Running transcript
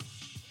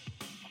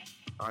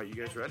All right, you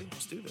guys ready?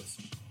 Let's do this.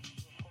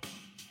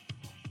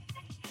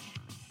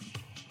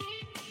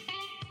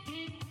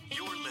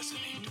 You're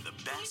listening to the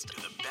best.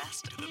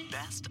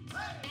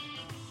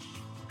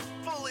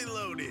 Fully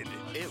Loaded.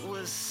 It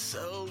was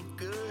so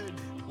good.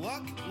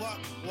 Luck.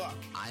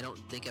 I don't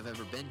think I've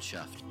ever been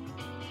chuffed.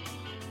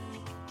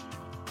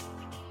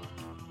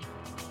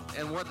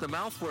 And what the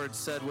mouth word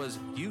said was,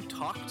 you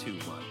talk too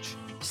much.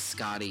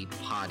 Scotty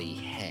Potty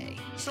Hay.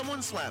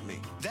 Someone slapped me.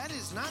 That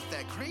is not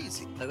that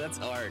crazy. That's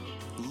hard.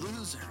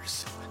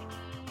 Losers.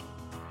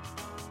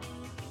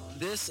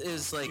 This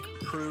is like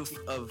proof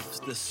of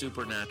the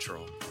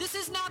supernatural. This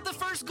is not the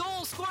first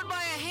goal scored by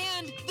a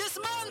hand this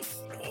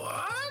month.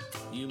 What?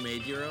 You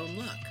made your own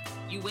luck.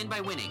 You win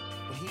by winning.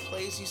 When he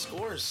plays, he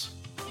scores.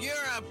 You're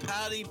a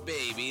pouty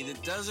baby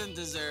that doesn't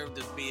deserve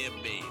to be a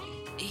baby.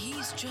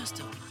 He's just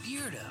a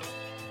weirdo.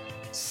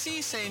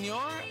 Si,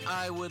 senor.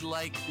 I would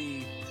like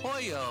the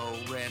Pollo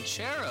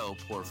Ranchero,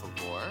 por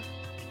favor. I'm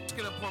just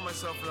going to pour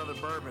myself another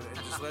bourbon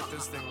and just let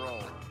this thing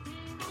roll.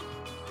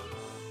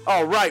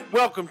 All right,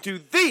 welcome to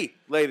the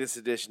latest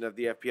edition of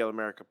the FPL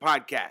America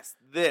podcast.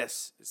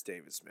 This is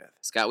David Smith.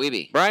 Scott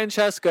Wiebe. Brian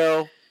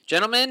Chesko.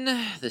 Gentlemen,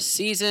 the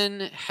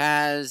season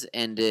has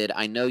ended.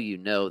 I know you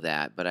know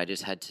that, but I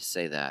just had to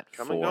say that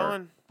Come and for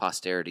gone.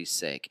 posterity's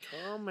sake.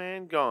 Come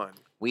and gone.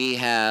 We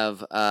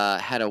have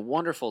had a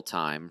wonderful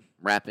time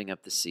wrapping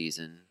up the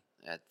season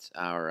at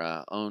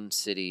our own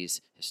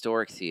city's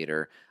historic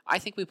theater. I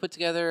think we put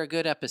together a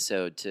good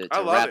episode to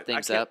wrap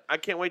things up. I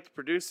can't wait to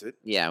produce it.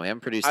 Yeah, we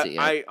haven't produced it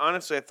yet. I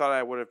honestly, I thought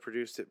I would have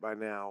produced it by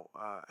now.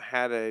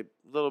 Had a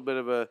little bit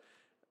of a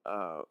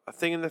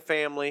thing in the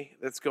family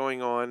that's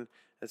going on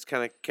that's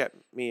kind of kept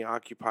me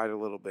occupied a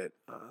little bit.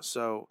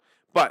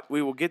 But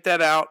we will get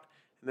that out,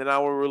 and then I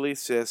will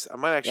release this. I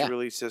might actually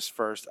release this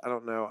first. I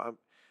don't know.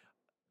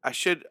 I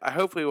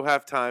hopefully will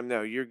have time.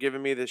 No, you're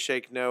giving me the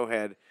shake no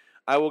head.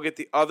 I will get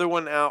the other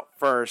one out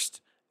first,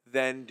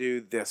 then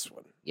do this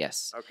one.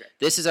 Yes. Okay.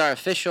 This is our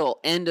official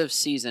end of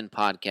season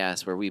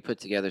podcast where we put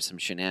together some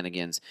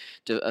shenanigans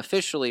to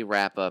officially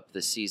wrap up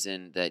the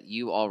season that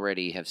you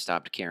already have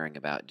stopped caring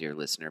about, dear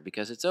listener,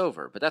 because it's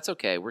over. But that's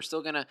okay. We're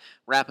still going to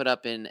wrap it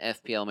up in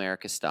FPL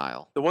America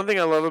style. The one thing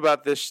I love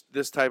about this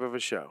type of a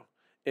show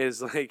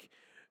is like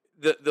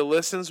the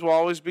listens will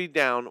always be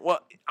down. Well,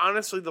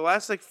 honestly, the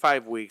last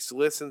 5 weeks,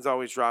 listens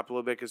always drop a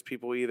little bit because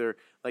people either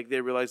they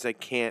realize they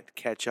can't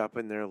catch up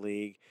in their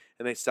league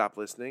and they stop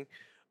listening.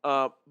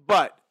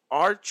 But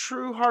our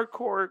true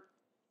hardcore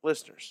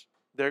listeners,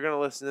 they're going to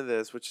listen to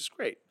this, which is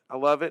great. I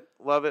love it.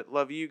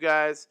 Love you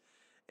guys.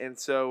 And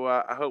so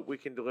I hope we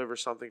can deliver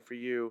something for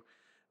you.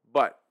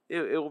 But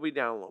it will be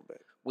down a little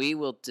bit. We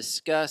will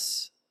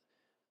discuss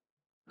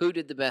who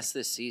did the best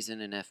this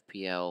season in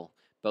FPL,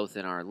 both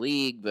in our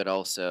league, but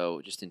also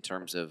just in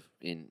terms of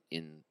in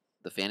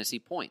the fantasy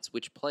points.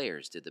 Which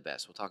players did the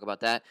best? We'll talk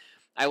about that.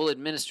 I will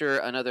administer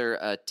another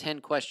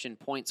 10-question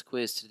points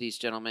quiz to these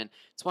gentlemen.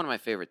 It's one of my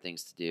favorite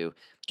things to do,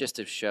 just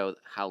to show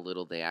how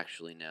little they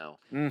actually know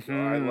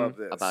I love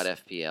this. about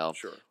FPL.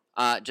 Sure.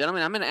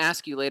 Gentlemen, I'm going to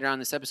ask you later on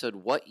this episode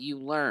what you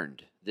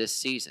learned this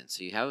season.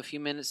 So you have a few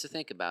minutes to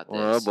think about this.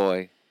 Oh,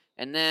 boy.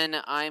 And then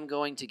I'm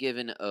going to give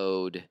an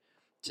ode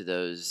to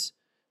those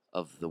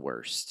of the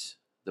worst.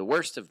 The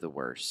worst of the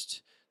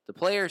worst. The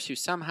players who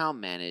somehow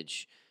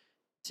manage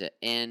to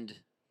end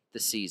the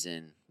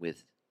season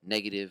with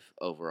negative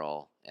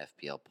overall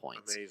FPL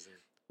points. Amazing.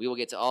 We will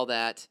get to all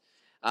that.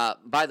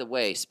 By the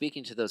way,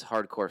 speaking to those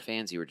hardcore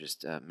fans you were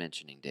just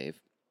mentioning, Dave,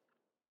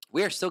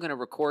 we are still going to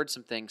record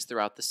some things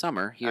throughout the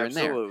summer here and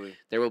there. Absolutely.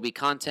 There will be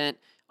content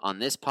on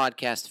this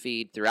podcast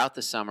feed throughout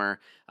the summer.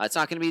 It's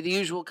not going to be the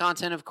usual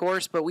content, of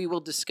course, but we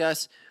will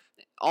discuss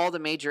all the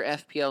major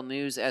FPL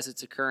news as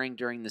it's occurring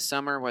during the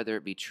summer, whether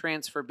it be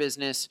transfer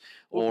business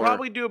or... We'll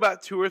probably do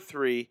about 2 or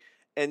 3,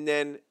 and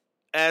then,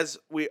 as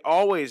we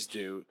always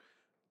do,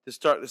 to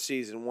start the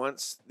season,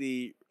 once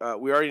we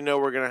already know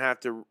we're going to have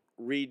to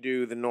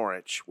redo the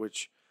Norwich,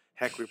 which,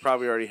 heck, we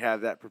probably already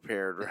have that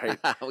prepared, right?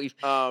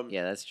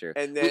 Yeah, that's true.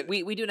 And then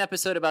we do an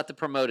episode about the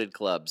promoted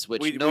clubs,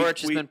 which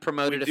Norwich has been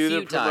promoted a few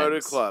the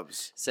promoted times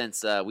clubs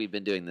since we've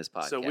been doing this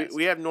podcast. So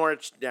we have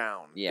Norwich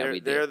down. Yeah, we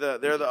do. They're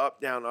the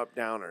up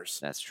downers.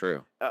 That's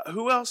true.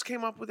 Who else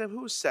came up with them?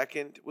 Who was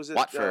second? Was it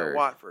Watford?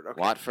 Watford. Okay.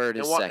 Watford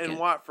is second. And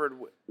Watford,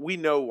 we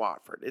know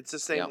Watford. It's the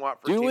same Yep.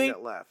 Watford Do team we?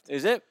 that left.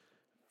 Is it?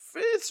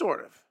 It's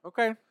sort of.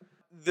 Okay.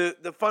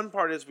 The fun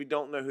part is we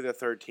don't know who the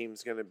third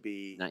team's going to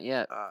be. Not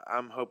yet.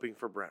 I'm hoping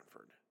for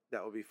Brentford.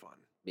 That would be fun.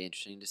 Be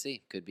interesting to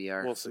see. Could be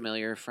our We'll see.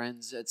 familiar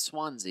friends at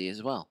Swansea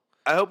as well.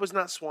 I hope it's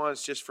not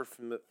Swans just for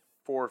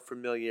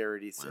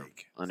familiarity's Wow.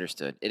 sake.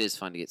 Understood. It is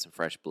fun to get some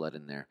fresh blood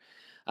in there.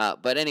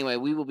 But anyway,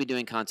 we will be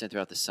doing content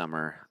throughout the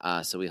summer,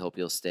 so we hope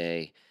you'll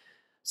stay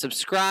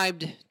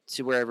subscribed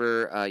to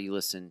wherever you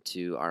listen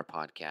to our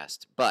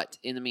podcast. But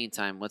in the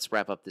meantime, let's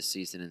wrap up this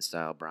season in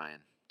style.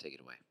 Brian, take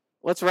it away.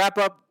 Let's wrap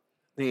up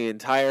the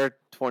entire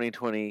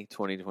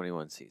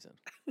 2020-2021 season.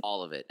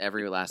 All of it.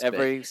 Every last bit.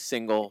 Every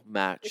single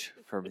match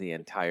from the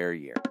entire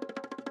year.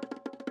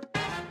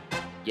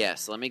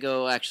 Yes, let me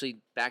go actually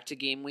back to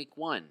game week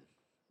 1.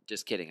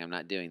 Just kidding. I'm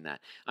not doing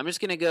that. I'm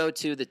just going to go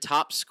to the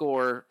top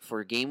score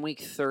for game week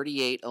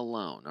 38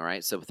 alone. All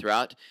right. So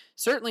throughout,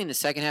 certainly in the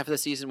second half of the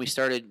season, we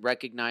started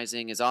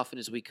recognizing as often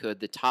as we could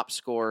the top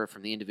score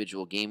from the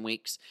individual game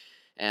weeks.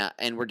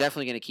 And we're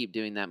definitely going to keep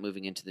doing that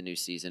moving into the new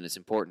season. It's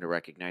important to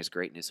recognize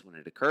greatness when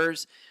it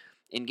occurs.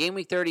 In game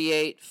week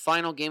 38,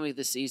 final game week of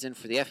the season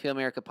for the FPL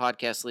America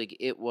Podcast League,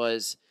 it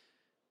was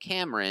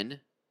Cameron,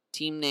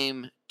 team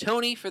name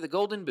Tony for the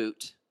Golden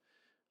Boot,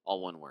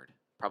 all one word.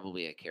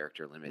 Probably a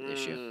character limit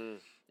issue.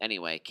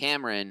 Anyway,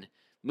 Cameron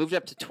moved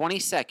up to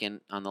 22nd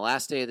on the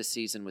last day of the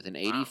season with an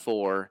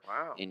 84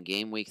 in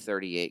game week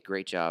 38.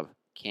 Great job,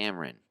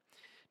 Cameron.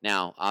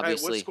 Now,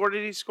 obviously, what score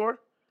did he score?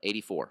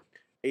 84.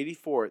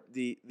 84.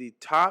 The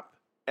top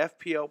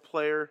FPL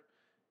player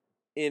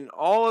in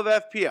all of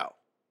FPL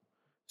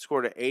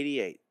scored an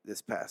 88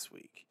 this past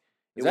week.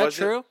 Is that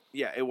true?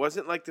 Yeah, it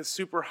wasn't like the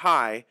super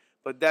high,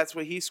 but that's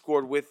what he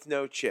scored with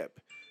no chip.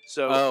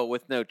 So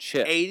with no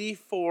chip.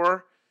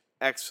 84.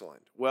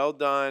 Excellent. Well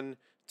done,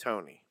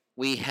 Tony.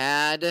 We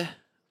had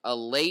a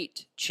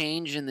late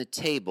change in the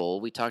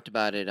table. We talked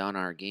about it on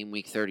our Game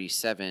Week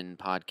 37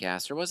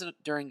 podcast. Or was it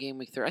during Game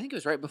Week 30? I think it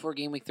was right before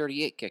Game Week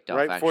 38 kicked off,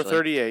 right before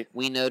 38.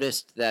 We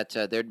noticed that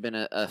there'd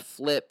been a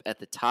flip at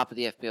the top of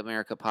the FPL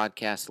America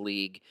Podcast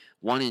League.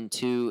 1 and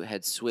 2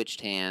 had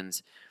switched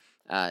hands.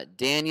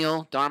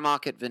 Daniel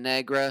Darmok at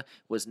Vinegra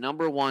was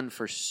number 1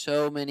 for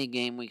so many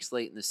game weeks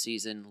late in the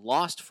season.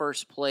 Lost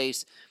first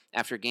place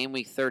after Game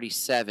Week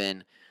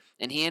 37.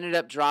 And he ended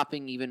up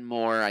dropping even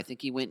more. I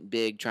think he went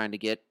big trying to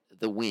get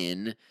the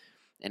win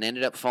and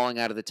ended up falling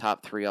out of the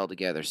top 3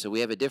 altogether. So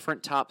we have a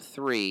different top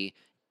 3.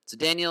 So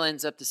Daniel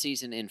ends up the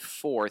season in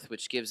 4th,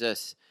 which gives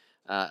us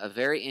a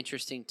very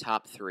interesting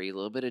top 3. A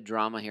little bit of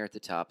drama here at the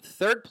top.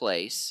 3rd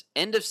place,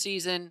 end of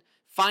season,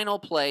 final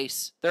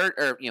place,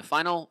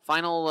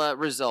 final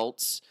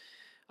results.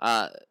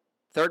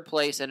 3rd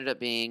place ended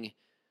up being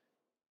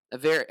a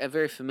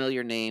very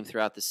familiar name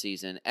throughout the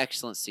season.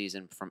 Excellent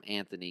season from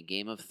Anthony.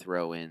 Game of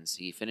throw-ins.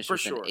 He finished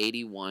with an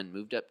 81,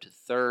 moved up to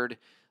 3rd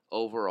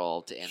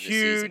overall to end the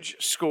season. Huge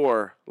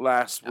score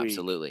last week.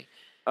 Absolutely.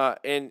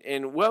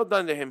 And well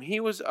done to him. He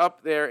was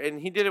up there,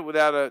 and he did it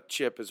without a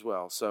chip as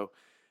well. So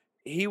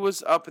he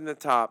was up in the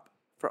top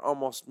for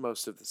almost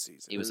most of the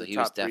season. He was in the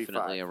was top 3,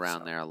 definitely 5,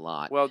 around there a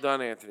lot. Well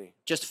done, Anthony.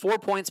 Just 4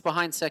 points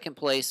behind second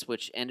place,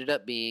 which ended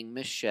up being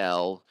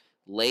Michelle.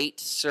 Late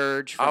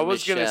surge from I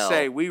was Michelle. going to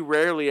say, we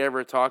rarely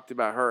ever talked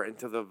about her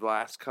until the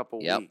last couple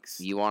weeks.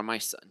 You are my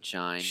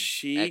sunshine.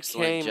 She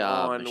Excellent came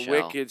job, on Michelle.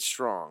 wicked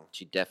strong.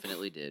 She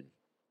definitely did.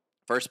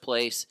 First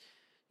place,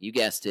 you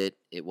guessed it.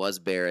 It was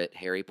Barrett,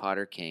 Harry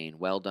Potter Kane.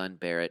 Well done,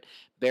 Barrett.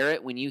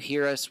 Barrett, when you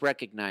hear us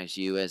recognize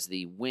you as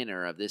the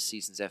winner of this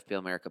season's FPL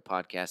America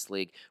Podcast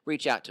League,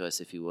 reach out to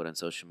us if you would on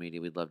social media.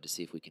 We'd love to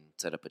see if we can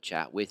set up a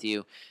chat with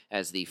you.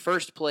 As the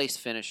first place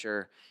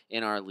finisher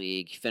in our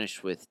league, he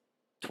finished with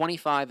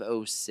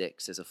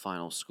 25.06 as a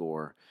final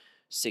score,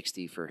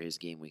 60 for his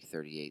game week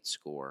 38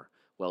 score.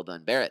 Well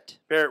done, Barrett.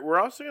 Barrett, we're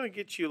also going to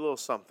get you a little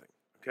something.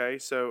 Okay,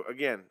 so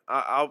again,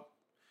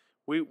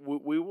 we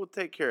will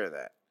take care of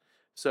that.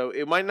 So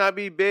it might not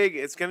be big.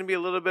 It's going to be a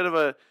little bit of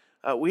a.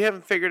 We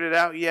haven't figured it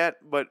out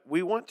yet, but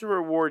we want to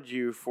reward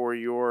you for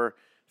your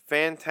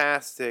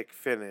fantastic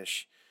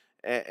finish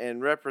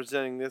and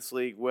representing this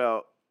league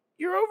well.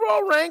 Your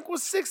overall rank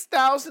was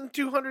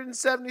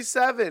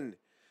 6,277.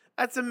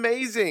 That's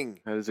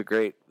amazing. That is a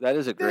great.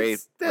 That's rank.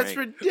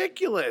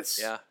 Ridiculous.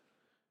 Yeah.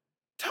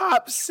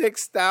 Top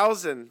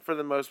 6,000 for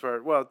the most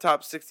part. Well,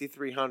 top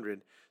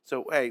 6,300.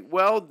 So, hey,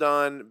 well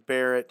done,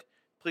 Barrett.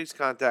 Please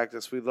contact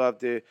us. We'd love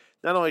to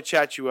not only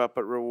chat you up,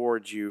 but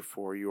reward you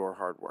for your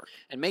hard work.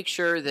 And make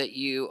sure that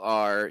you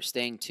are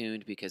staying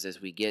tuned because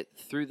as we get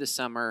through the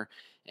summer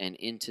and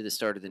into the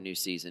start of the new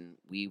season,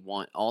 we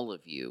want all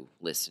of you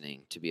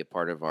listening to be a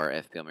part of our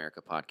FPL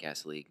America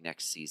Podcast League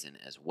next season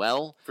as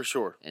well. For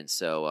sure. And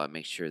so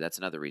make sure that's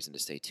another reason to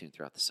stay tuned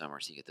throughout the summer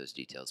so you get those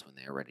details when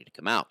they are ready to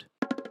come out.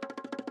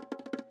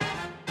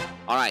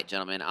 All right,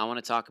 gentlemen, I want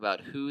to talk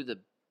about who the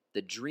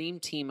dream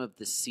team of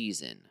the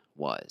season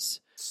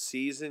was.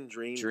 Season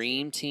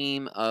Dream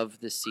team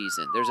of the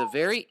season. There's a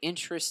very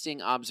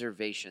interesting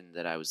observation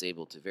that I was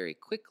able to very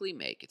quickly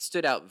make. It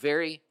stood out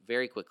very,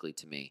 very quickly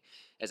to me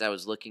as I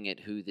was looking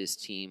at who this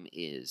team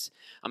is.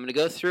 I'm going to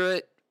go through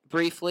it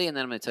briefly, and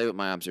then I'm going to tell you what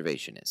my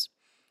observation is.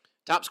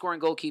 Top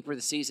scoring goalkeeper of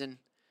the season,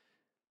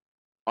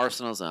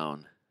 Arsenal's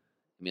own,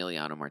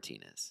 Emiliano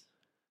Martinez.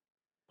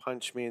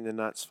 Punch me in the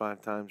nuts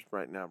 5 times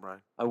right now,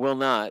 Brian. I will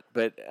not,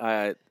 but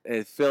I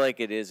feel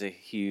like it is a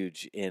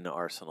huge in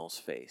Arsenal's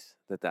face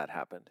that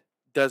happened.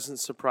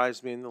 Doesn't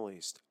surprise me in the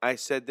least. I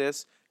said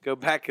this. Go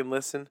back and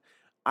listen.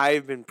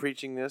 I've been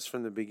preaching this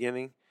from the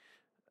beginning.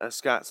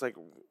 Scott's like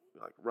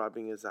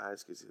rubbing his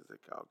eyes because he's like,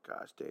 "Oh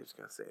gosh, Dave's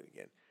gonna say it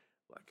again."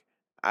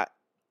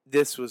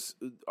 This was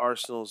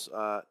Arsenal's.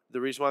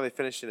 The reason why they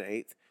finished in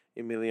 8th.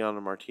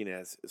 Emiliano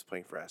Martinez is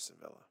playing for Aston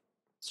Villa.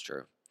 It's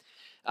true.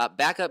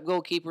 Backup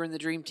goalkeeper in the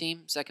dream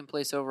team, second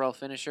place overall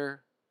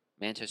finisher,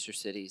 Manchester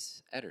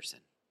City's Ederson.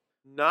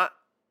 Not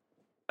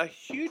a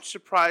huge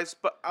surprise,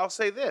 but I'll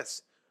say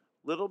this.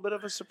 little bit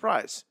of a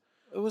surprise.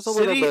 It was a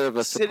little bit of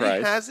a surprise.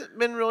 City hasn't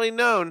been really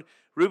known.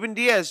 Ruben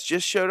Diaz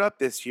just showed up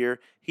this year.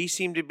 He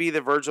seemed to be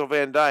the Virgil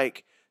van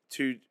Dijk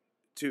to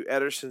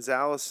Ederson's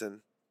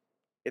Allison,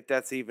 if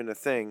that's even a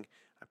thing.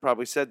 I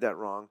probably said that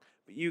wrong,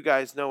 but you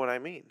guys know what I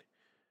mean.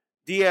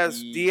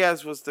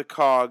 Diaz was the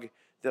cog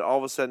that all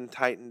of a sudden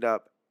tightened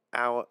up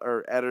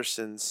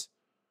Ederson's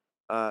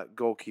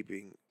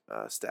goalkeeping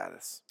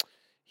status.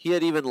 He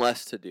had even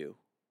less to do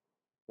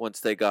once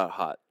they got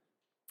hot.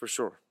 For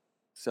sure.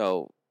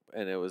 So,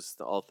 and it was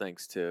all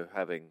thanks to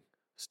having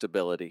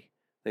stability.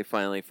 They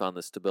finally found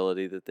the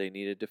stability that they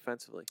needed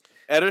defensively.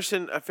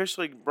 Ederson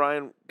officially,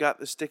 Brian, got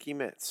the sticky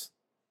mitts.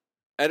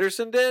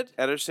 Ederson did?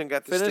 Ederson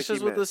got the Finishes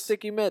sticky with the mitts.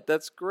 sticky mitt.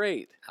 That's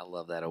great. I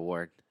love that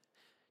award.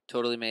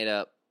 Totally made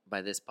up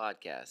by this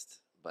podcast,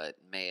 but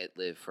may it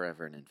live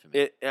forever in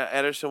infamy.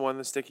 Ederson won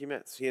the sticky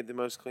mitts. He had the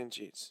most clean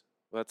sheets.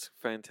 That's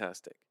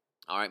fantastic.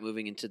 All right,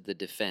 moving into the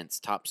defense.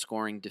 Top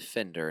scoring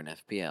defender in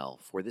FPL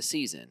for the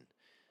season,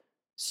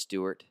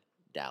 Stuart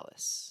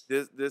Dallas.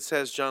 This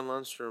has John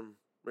Lundstrom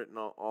written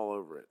all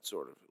over it,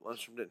 sort of.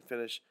 Lundstrom didn't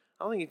finish.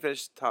 I don't think he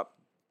finished top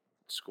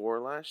scorer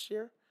last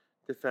year.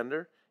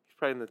 Defender. He's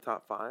probably in the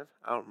top 5.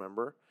 I don't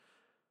remember.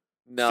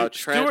 No,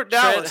 Trent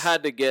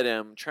had to get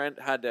him. Trent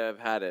had to have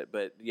had it,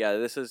 but yeah,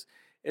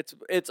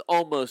 it's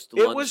almost.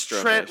 It was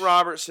Lundstrom-ish. Trent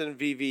Robertson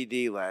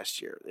VVD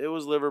last year. It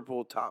was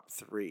Liverpool top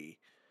 3,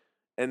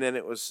 and then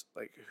it was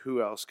like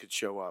who else could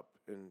show up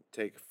and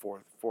take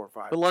 4 or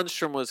 5. But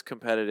Lundstrom was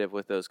competitive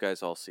with those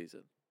guys all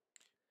season.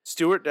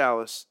 Stuart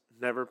Dallas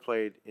never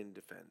played in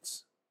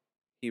defense.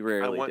 He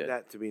rarely I want did.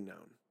 that to be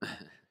known.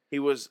 He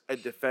was a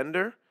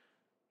defender.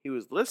 He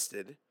was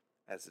listed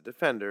as a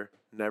defender.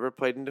 Never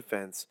played in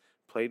defense.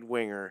 Played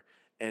winger,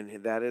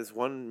 and that is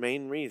one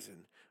main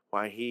reason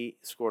why he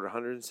scored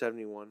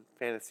 171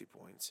 fantasy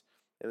points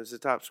and is the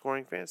top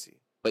scoring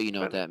fantasy. But you know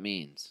what that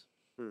means.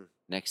 Hmm.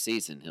 Next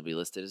season, he'll be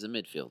listed as a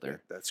midfielder,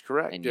 That's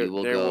correct. and There- you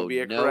will there go will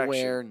be a nowhere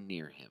correction.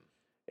 near him.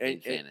 And,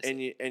 in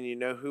fantasy. and you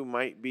know who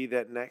might be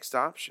that next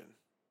option?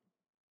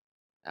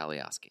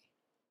 Alioski.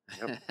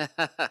 Yep.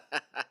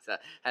 So,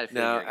 had a feeling you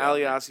Now were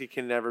going there. Alioski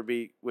can never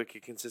be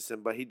wicked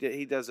consistent, but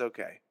he does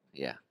okay.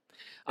 Yeah.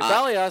 If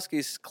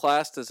Alioski's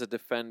classed as a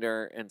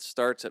defender and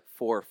starts at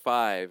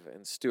 4.5,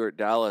 and Stuart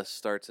Dallas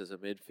starts as a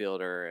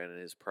midfielder and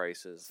his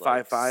price is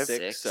like 5.5?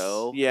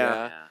 6.0,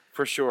 Yeah.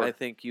 For sure. I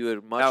think you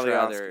would much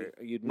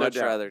Alioski. No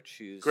doubt. rather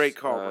choose. Great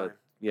call, Brian.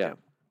 Yeah.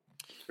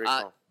 Great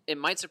call. It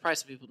might surprise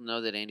some people to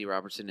know that Andy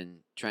Robertson and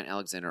Trent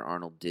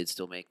Alexander-Arnold did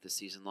still make the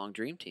season-long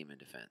dream team in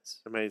defense.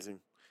 Amazing.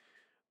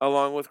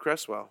 Along with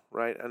Cresswell,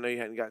 right? I know you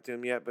hadn't got to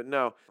him yet, but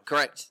no.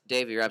 Correct,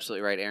 Dave. You're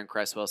absolutely right. Aaron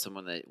Cresswell,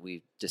 someone that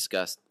we've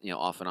discussed,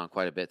 off and on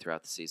quite a bit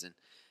throughout the season.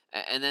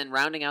 And then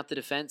rounding out the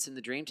defense in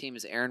the dream team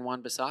is Aaron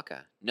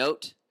Wan-Bissaka.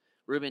 Note,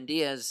 Ruben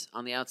Diaz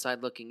on the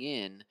outside looking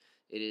in.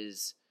 It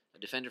is a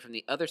defender from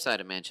the other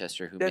side of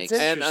Manchester who That's makes.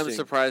 it. And I'm Interesting.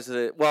 surprised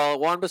that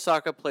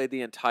Wan-Bissaka played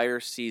the entire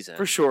season.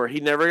 For sure. He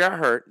never got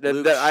hurt that,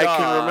 Luke that I can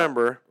Shaw-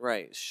 remember.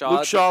 Right.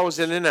 Luke Shaw was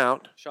in and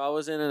out, Shaw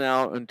was in and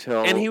out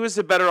until. and he was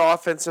the better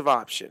offensive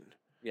option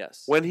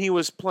Yes. when he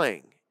was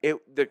playing.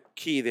 The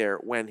key there,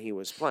 when he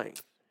was playing.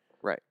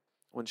 Right.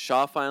 When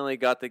Shaw finally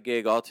got the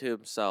gig all to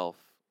himself,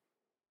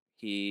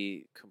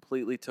 he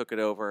completely took it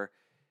over.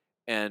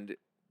 And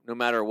no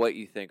matter what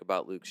you think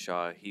about Luke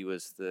Shaw, he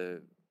was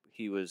the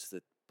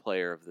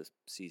player of the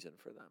season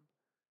for them,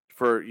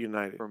 For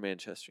United. for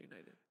Manchester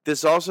United.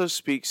 This also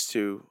speaks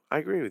to, I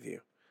agree with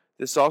you.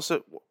 This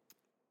also,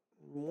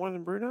 more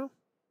than Bruno?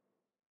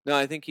 No,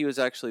 I think he was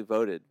actually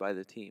voted by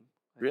the team.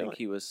 I Really? think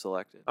he was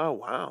selected. Oh,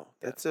 wow.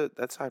 Yeah.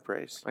 That's high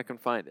praise. I can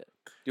find it.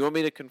 Do you want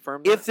me to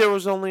confirm that? If there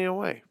was only a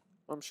way.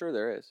 I'm sure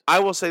there is. I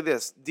will say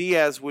this.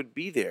 Diaz would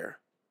be there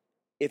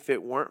if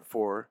it weren't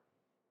for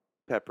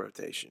pep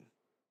rotation.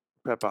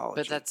 Pepology.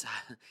 But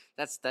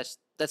that's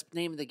the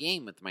name of the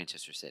game with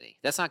Manchester City.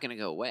 That's not going to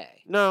go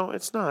away. No,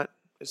 it's not.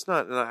 It's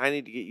not. And I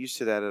need to get used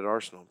to that at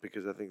Arsenal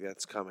because I think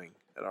that's coming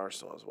at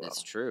Arsenal as well.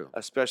 That's true.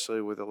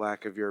 Especially with the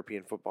lack of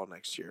European football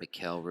next year,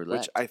 Mikel Roulette.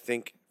 which I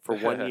think for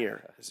 1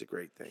 year is a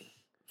great thing.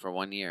 For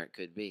 1 year, it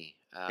could be.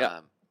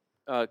 Yeah.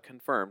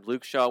 Confirmed.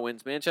 Luke Shaw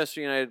wins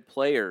Manchester United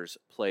Players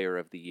Player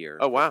of the Year.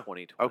 Oh, for wow.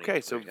 2020.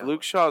 Okay, so There you go.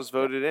 Luke Shaw's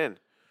voted in.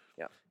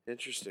 Yeah.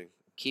 Interesting.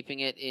 Keeping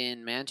it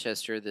in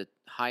Manchester, the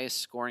highest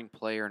scoring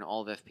player in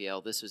all of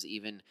FPL. This was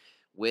even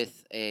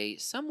with a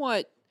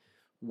somewhat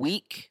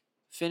weak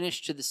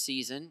finish to the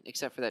season,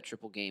 except for that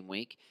triple game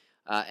week,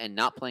 and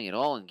not playing at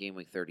all in game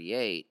week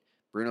 38.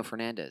 Bruno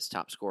Fernandes,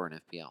 top scorer in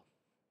FPL.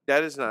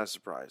 That is not a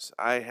surprise.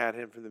 I had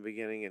him from the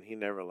beginning, and he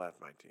never left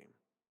my team.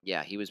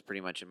 Yeah, he was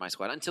pretty much in my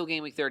squad until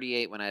game week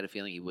 38 when I had a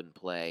feeling he wouldn't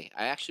play.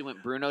 I actually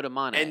went Bruno to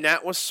Mane. And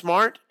that was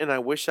smart, and I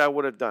wish I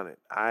would have done it.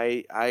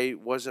 I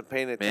wasn't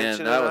paying Man,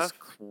 attention that enough. was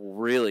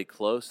really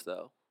close,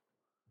 though.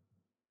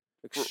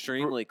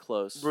 Extremely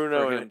close.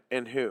 Bruno for him.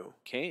 and who?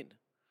 Kane.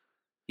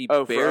 He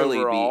Oh, for barely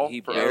overall? beat.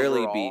 He For barely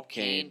overall? beat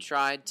Kane Kane.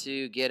 tried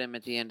to get him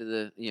at the end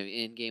of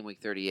in game week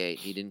 38.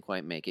 He didn't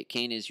quite make it.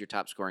 Kane is your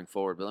top scoring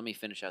forward, but let me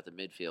finish out the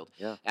midfield.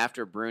 Yeah.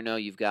 After Bruno,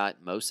 you've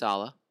got Mo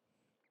Salah,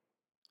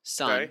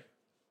 Son, Okay.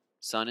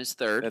 Son is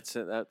third. That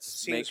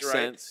Seems makes right.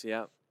 sense.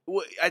 Yeah.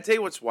 Well, I tell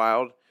you what's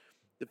wild: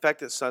 the fact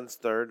that Son's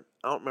third.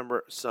 I don't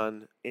remember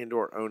Son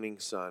and/or owning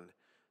Son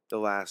the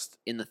last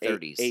in the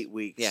 30s. 8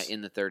 weeks. Yeah,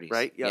 in the 30s.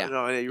 right. Yeah, Yeah.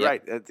 no, you're Yep.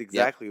 right. That's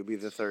exactly would be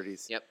the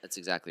 30s. Yep, that's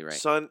exactly right.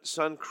 Son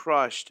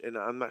crushed, and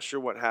I'm not sure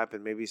what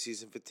happened. Maybe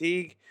season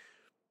fatigue,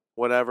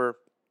 whatever.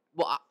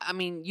 Well, I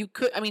mean,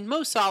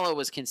 Mo Salah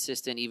was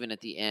consistent even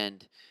at the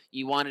end.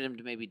 You wanted him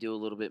to maybe do a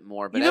little bit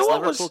more, but You know as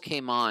what Liverpool was-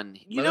 came on,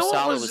 You Mo know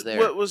Salah what was there.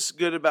 What was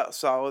good about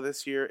Salah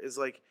this year is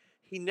like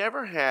he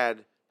never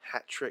had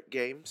hat trick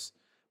games,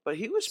 but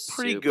he was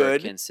pretty Super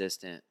good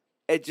consistent.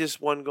 at just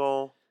one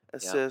goal,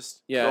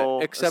 assist, Yeah,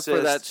 goal, except for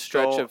that assist,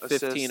 stretch goal, of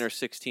 15 assist. or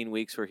 16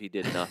 weeks where he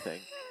did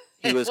nothing.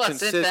 It He was wasn't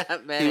consistent.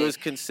 that many. He was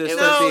It consistent.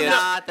 was No, the,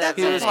 not that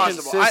he was many.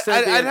 impossible. consistent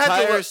I'd the have to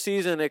entire look-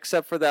 season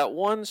except for that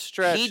one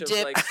stretch He of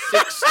dipped- like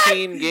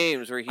 16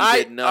 games where he All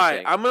did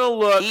nothing. right, I'm gonna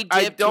look. He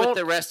I dipped don't. with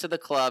the rest of the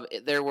club.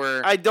 There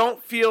were. I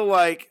don't feel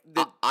like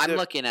I'm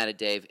looking at it,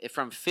 Dave.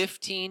 From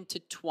 15 to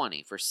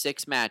 20 for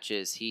 6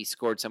 matches, he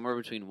scored somewhere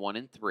between 1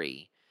 and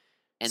 3,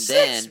 and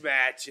six then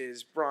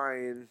matches,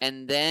 Brian.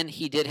 and then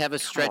he did have a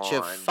stretch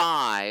of on.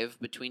 5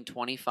 between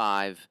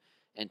 25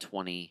 and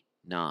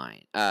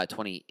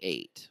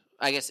 28.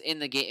 I guess in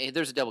the game,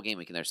 there's a double game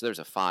week in there, so there's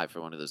a 5 for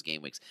one of those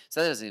game weeks.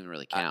 So that doesn't even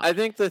really count. I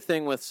think the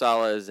thing with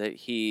Salah is that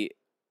he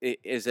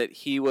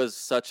was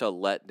such a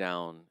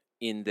letdown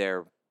in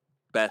their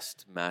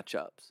best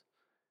matchups.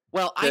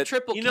 well, I that-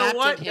 triple You know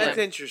what? captained That's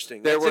him.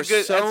 interesting. There That's were a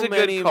good, so that's a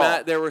many. good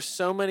call. There were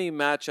so many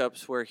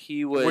matchups where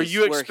he was. Where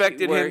you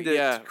expected him to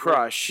where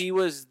crush. He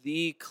was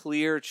the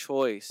clear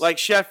choice. Like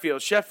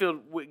Sheffield.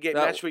 Sheffield get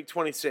That- match week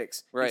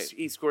 26. Right.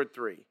 He scored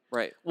 3.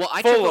 right. Well,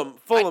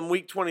 Fulham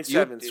week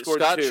 27 scored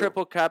Scott 2.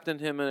 triple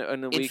captained him in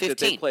the week that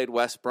they 15. played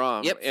West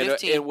Brom. Yep, and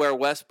 15. where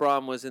West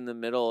Brom was in the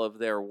middle of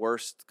their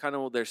worst, kind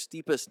of their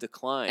steepest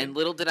decline. And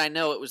little did I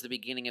know it was the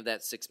beginning of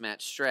that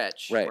 6-match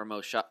stretch Right. where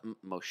Mo Salah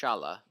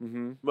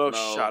mm-hmm. Mo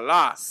Salah.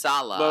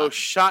 Mo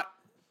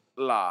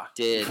Salah.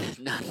 did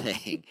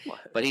nothing,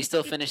 but he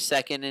still finished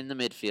second in the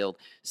midfield.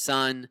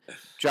 Son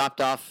dropped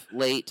off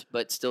late,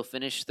 but still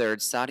finished third.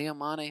 Sadio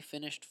Mane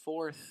finished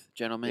 4th,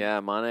 gentlemen. Yeah,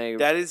 Mane.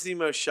 That is the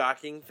most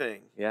shocking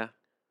thing yeah.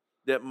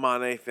 that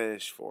Mane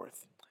finished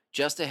 4th.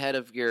 Just ahead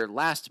of your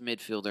last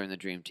midfielder in the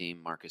dream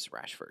team, Marcus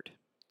Rashford.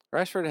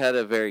 Rashford had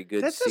a very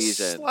good That's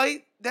season. a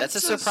slight. That's a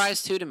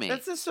surprise too to me.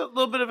 That's a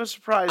little bit of a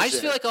surprise. I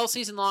just there. feel like all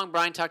season long,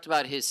 Brian talked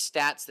about his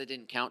stats that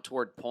didn't count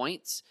toward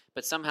points,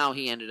 but somehow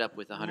he ended up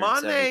with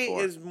 174.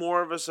 Mane is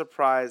more of a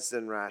surprise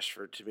than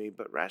Rashford to me,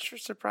 but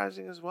Rashford's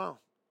surprising as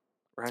well.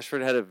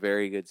 Rashford had a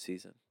very good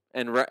season,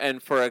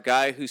 and for a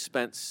guy who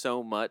spent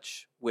so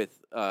much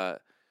with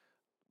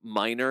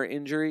minor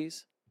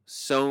injuries,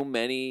 so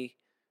many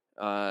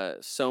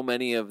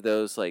of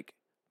those like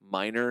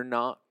minor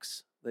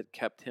knocks that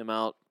kept him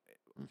out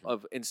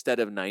of instead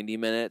of 90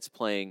 minutes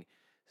playing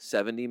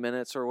 70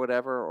 minutes or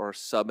whatever or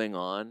subbing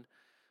on.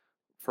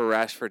 For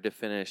Rashford to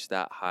finish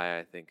that high,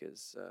 I think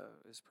is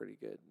pretty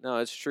good. No,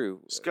 it's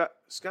true. Scott,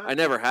 I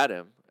never had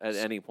him at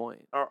any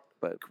point.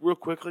 But real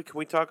quickly, can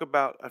we talk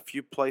about a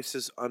few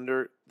places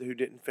under who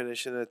didn't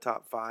finish in the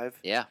top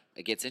 5? Yeah,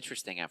 it gets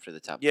interesting after the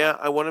top Yeah,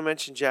 I want to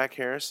mention Jack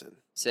Harrison.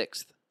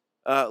 6th.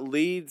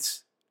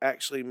 Leeds,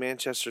 actually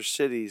Manchester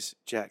City's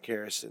Jack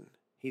Harrison.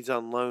 He's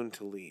on loan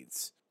to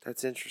Leeds.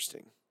 That's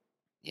interesting.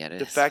 Yeah, it is.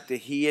 The fact that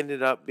he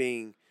ended up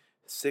being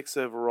 6th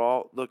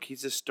overall. Look,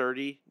 he's a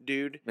sturdy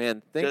dude.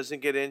 man,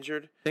 Doesn't get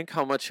injured. think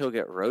how much he'll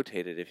get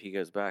rotated if he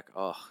goes back.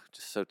 Oh,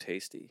 just so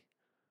tasty.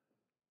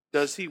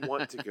 Does he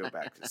want to go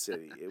back to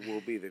City? It will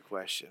be the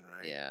question,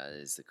 right? Yeah, that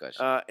is the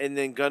question. And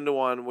then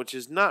Gundogan, which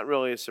is not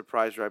really a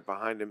surprise, right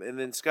behind him. And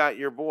then Scott,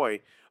 your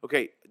boy.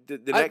 Okay, the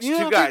next you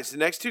two don't guys. The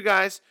next two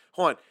guys.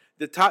 Hold on.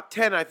 The top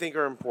 10, I think,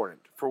 are important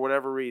for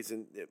whatever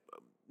reason.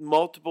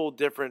 Multiple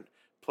different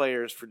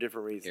players for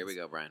different reasons. Here we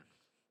go, Brian.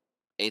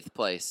 8th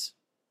place.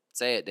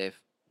 Say it, Dave.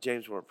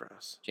 James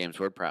Ward-Prowse. James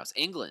Ward-Prowse.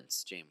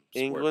 England's James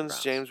England's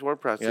Ward-Prowse. James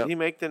Ward-Prowse. Yep. Did he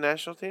make the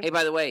national team? Hey,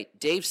 by the way,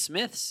 Dave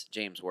Smith's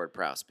James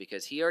Ward-Prowse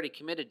because he already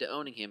committed to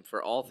owning him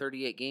for all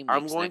 38 game weeks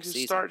I'm going next to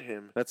season. start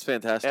him That's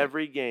fantastic.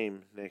 every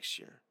game next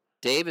year.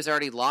 Dave has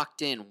already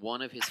locked in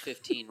one of his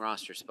 15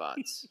 roster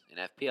spots in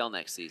FPL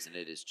next season.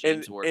 It is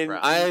James And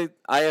Ward-Prowse.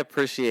 I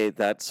appreciate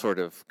that sort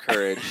of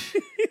courage.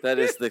 that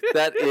is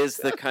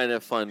the kind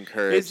of fun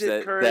courage. Is it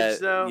that, courage, that,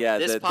 though? Yeah,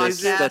 This that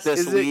podcast- that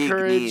this Is it league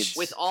courage? needs.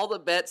 With all the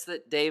bets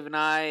that Dave and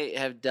I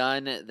have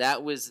done,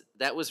 that was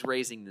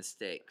raising the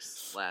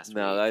stakes last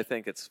no, week. I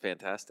think it's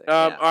fantastic.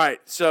 Yeah. All right,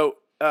 so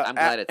I'm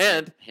glad it's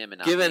and him and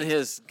not given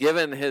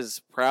me.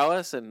 his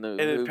prowess and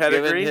his pedigree?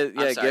 given his, I'm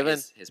yeah, sorry, given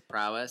his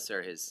prowess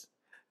or his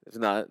it's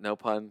not no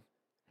pun.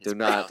 his Do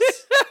not.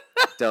 prowess,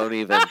 Don't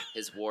even.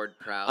 his Ward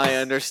prowess. I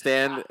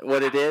understand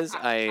what it is.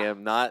 I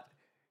am not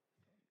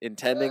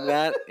intending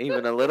that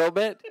even a little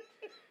bit.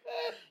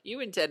 You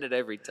intend it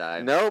every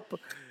time. Nope.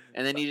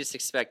 And then you just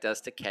expect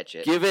us to catch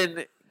it.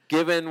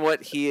 Given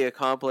what he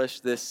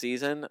accomplished this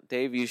season,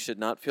 Dave, you should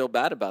not feel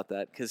bad about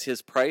that because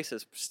his price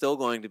is still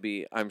going to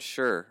be, I'm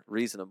sure,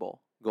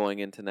 reasonable going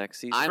into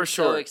next season. I'm For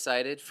so sure.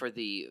 excited for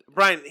the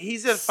Brian,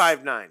 he's at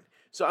 5'9".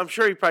 So I'm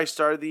sure he probably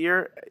started the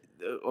year.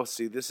 Let's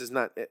see. This is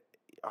not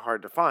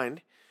hard to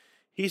find.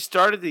 He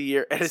started the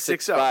year at a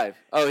 6-0. 6-5.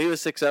 Oh, he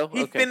was 6-0?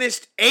 He Okay.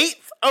 finished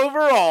 8th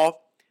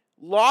overall,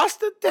 lost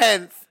the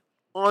 10th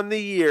on the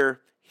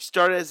year. He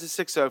started as a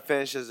 6-0,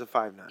 finished as a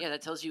 5-9. Yeah,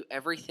 that tells you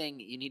everything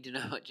you need to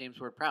know about James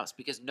Ward-Prowse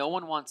because no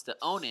one wants to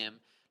own him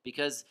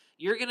because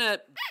you're going to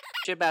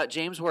about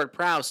James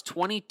Ward-Prowse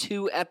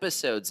 22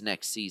 episodes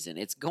next season.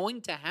 It's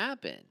going to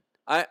happen.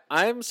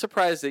 I'm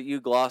surprised that you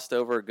glossed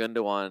over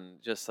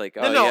Gundogan. Just like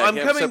No, I'm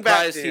I'm coming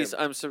back surprised to he's.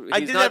 him. He's I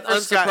did not that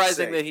for Scott's unsurprising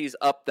sake. that he's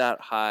up that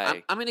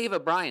high. I'm going to give a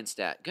Brian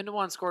stat.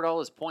 Gundogan scored all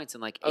his points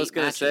in like 8 I was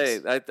going to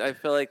matches. say, I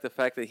feel like the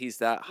fact that he's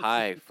that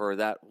high for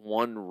that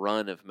one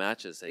run of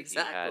matches that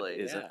Exactly, he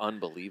had is yeah.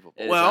 unbelievable.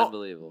 It is Well,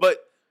 unbelievable. But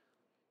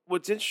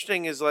what's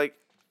interesting is like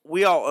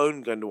we all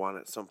owned Gundogan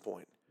at some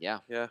point. yeah.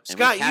 Yeah. And we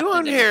Scott, you captained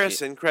owned him.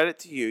 Harrison. Credit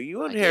to you.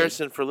 You owned I did.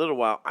 Harrison for a little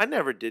while. I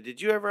never did. Did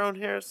you ever own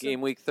Harrison?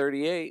 Game week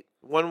 38.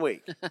 1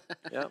 week.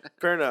 Yep.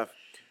 Fair enough.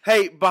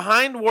 Hey,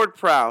 behind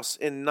Ward-Prowse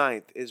in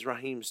 9th is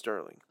Raheem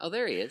Sterling, Oh,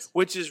 there he is.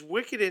 which is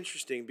wicked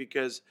interesting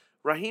because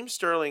Raheem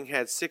Sterling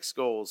had 6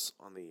 goals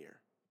on the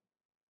year.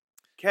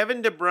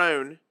 Kevin De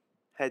Bruyne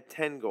had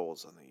 10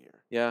 goals on the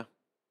year. Yeah.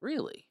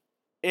 Really?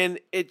 And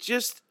it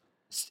just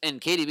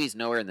And KDB's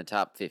nowhere in the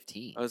top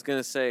 15. I was going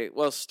to say,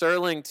 well,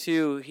 Sterling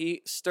too.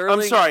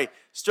 Sterling I'm sorry.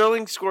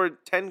 Sterling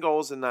scored 10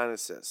 goals and 9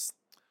 assists.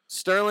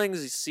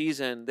 Sterling's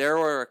season, there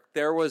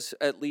was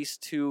at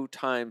least 2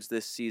 times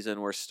this season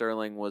where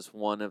Sterling was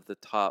one of the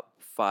top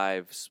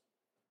 5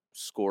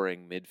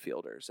 scoring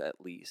midfielders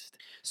at least.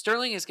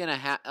 Sterling is going to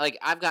have, like,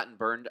 I've gotten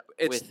burned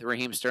It's- with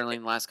Raheem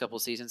Sterling the last couple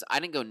of seasons. I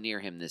didn't go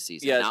near him this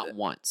season, Yeah, not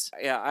once.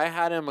 Yeah, I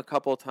had him a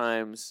couple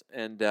times,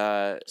 and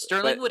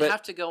Sterling but- would but-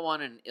 have to go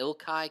on an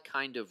Ilkay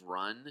kind of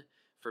run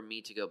for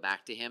me to go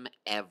back to him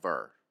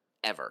ever.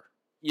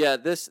 Yeah,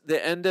 the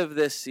end of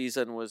this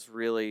season was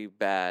really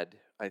bad.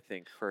 I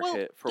think for Well,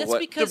 hit for that's what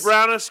De because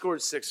Bruyne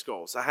scored 6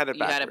 goals. I had it You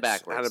backwards. had it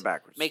backwards. I had it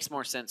backwards. makes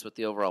more sense with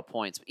the overall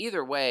points. But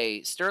either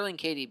way, Sterling,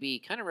 KDB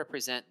kind of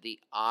represent the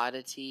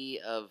oddity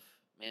of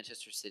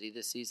Manchester City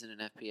this season in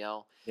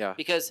FPL. Yeah.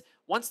 Because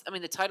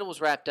the title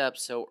was wrapped up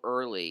so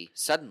early,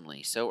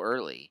 suddenly, so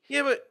early,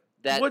 Yeah, but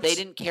that they What's-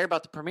 didn't care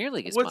about the Premier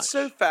League as what's much.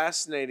 so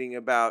fascinating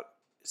about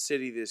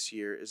City this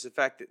year is the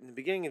fact that in the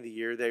beginning of the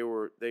year they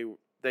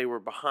were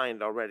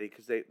behind already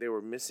because they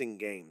were missing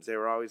games. They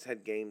were always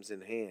had games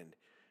in hand,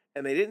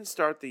 and they didn't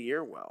start the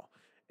year well.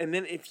 And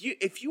then if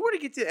you were to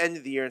get to the end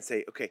of the year and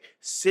say, okay,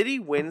 City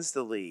wins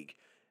the league,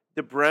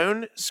 De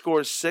Bruyne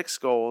scores 6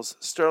 goals,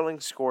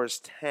 Sterling scores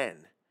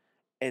 10,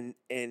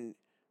 and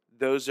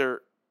those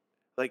are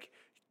like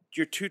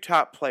your 2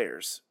 top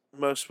players.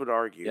 Most would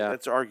argue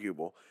that's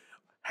arguable.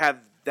 Have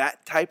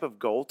that type of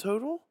goal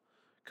total?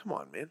 Come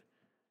on, man.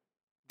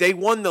 They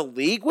won the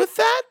league with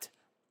that?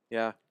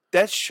 Yeah.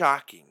 That's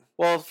shocking.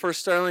 Well, for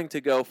Sterling to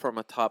go from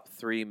a top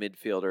 3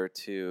 midfielder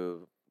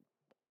to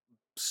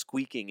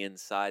squeaking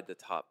inside the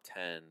top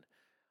 10,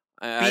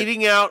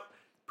 Beating out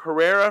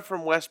Pereira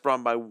from West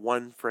Brom by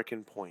 1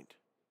 frickin' point.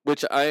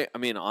 which I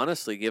mean,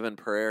 honestly, given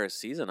Pereira's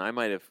season, I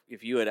might have,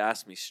 if you had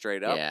asked me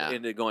straight up Yeah,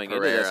 into going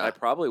into this, I Pereira.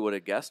 probably would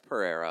have guessed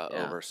Pereira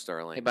Yeah. over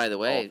Sterling. Hey, by the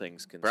all way,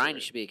 things considered. Brian,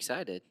 you should be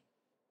excited.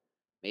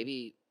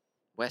 Maybe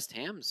West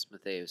Ham's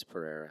Mateus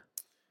Pereira.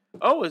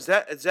 Oh, is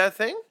that a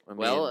thing? I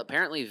Well, mean,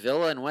 apparently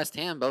Villa and West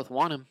Ham both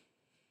want him.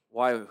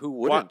 why? Who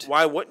Why, wouldn't?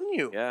 why wouldn't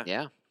you? Yeah.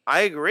 Yeah.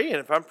 I agree. And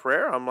if I'm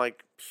Pereira, I'm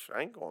like,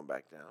 I ain't going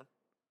back down.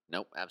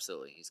 Nope,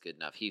 absolutely. He's good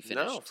enough. He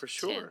finished for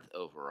sure. 10th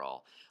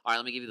overall. All right,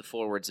 let me give you the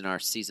forwards in our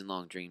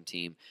season-long dream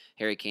team.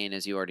 Harry Kane,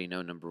 as you already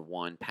know, number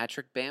 1.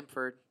 Patrick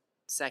Bamford,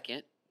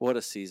 2nd. What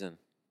a season!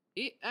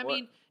 I What-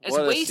 mean, as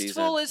what a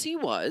wasteful season. as he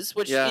was,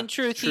 which Yeah, in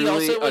truth he truly,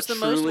 also was a the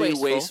most truly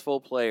wasteful.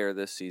 player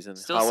this season.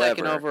 Still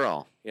However, 2nd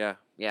overall. Yeah.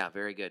 Yeah,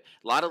 very good.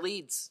 A lot of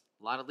leads.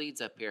 A lot of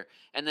leads up here.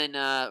 And then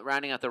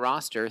rounding out the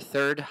roster,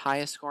 3rd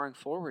highest scoring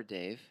forward,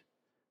 Dave.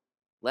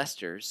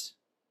 Leicester's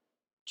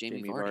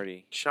Jamie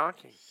Vardy.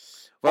 Shocking.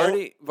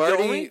 Vardy, Oh, the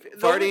only-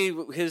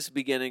 Vardy, his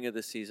beginning of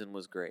the season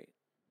was great.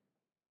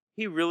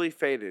 He really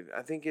faded.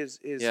 I think his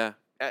Yeah.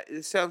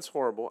 it sounds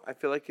horrible. I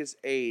feel like his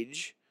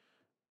age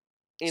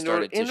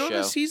Started to the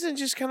show. season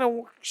just kind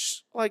of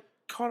like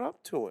caught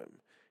up to him.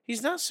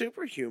 He's not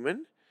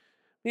superhuman.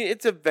 I mean,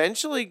 it's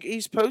eventually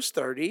he's post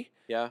 30.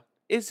 Yeah.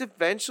 It's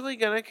eventually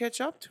going to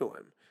catch up to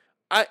him.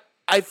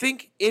 I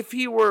think if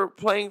he were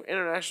playing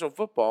international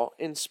football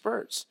in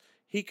spurts,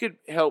 he could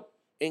help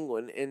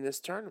England in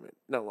this tournament.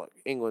 No, look,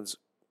 England's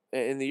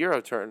in the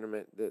Euro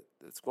tournament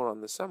that's going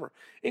on this summer.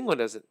 England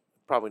doesn't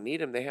probably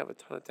need him. They have a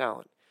ton of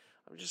talent.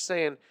 I'm just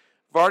saying,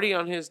 Vardy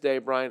on his day,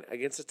 Brian,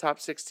 against a top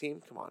 6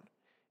 team, come on.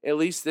 At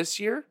least this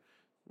year.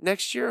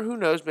 Next year, who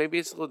knows? Maybe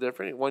it's a little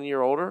different. 1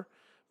 year older.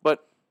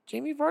 But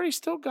Jamie Vardy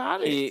still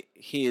got it.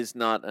 He is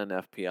not an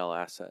FPL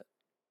asset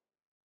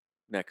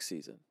next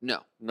season.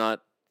 No.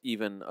 Not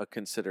even a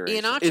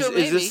consideration. Iheanacho, Is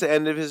maybe. this the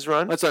end of his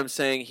run? That's what I'm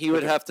saying. He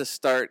would Okay. have to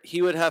start.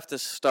 He would have to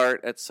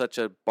start at such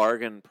a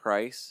bargain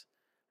price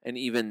And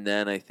even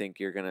then, I think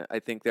there But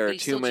are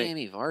he's too still many.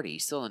 Jamie Vardy.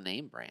 He's still a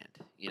name brand.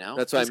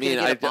 That's what I He's gonna mean.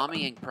 Get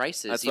bombing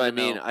prices. That's what I even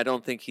mean. though- I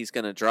don't think he's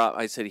going to drop.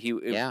 I said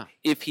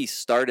if he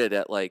started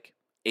at like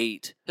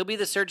 8, He'll be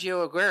the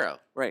Sergio Aguero.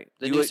 right?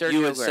 The you new would, Sergio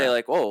you would say Aguero.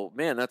 like, oh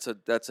man, that's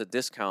a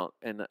discount,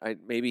 and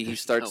maybe he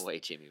starts. No way,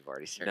 Jamie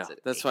Vardy starts No,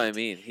 at that's 8. what I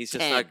mean. He's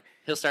just 10. not.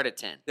 He'll start at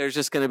 10. There's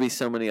just going to be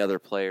so many other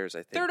players.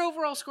 I think. Third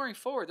overall scoring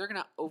forward. They're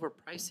going to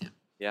overprice him.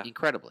 Yeah.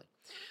 Incredibly.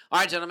 All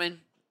right,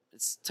 gentlemen.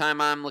 It's time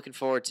I'm looking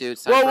forward to.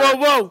 It's time Whoa, for-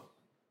 whoa, whoa!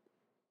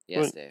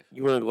 Yes, Dave.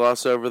 You want to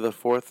gloss over the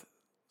 4th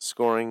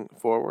scoring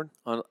forward?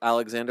 On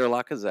Alexander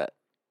Lacazette,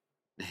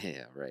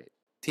 Yeah, right.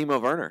 Timo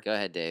Werner. Go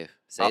ahead, Dave.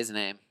 Say his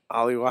name.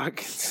 Ollie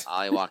Watkins.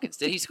 Ollie Watkins.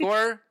 Did he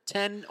score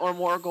 10 or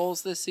more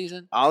goals this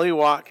season? Ollie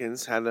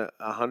Watkins had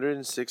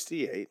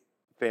 168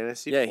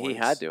 fantasy Yeah, points. he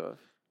had to have.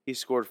 He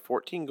scored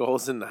 14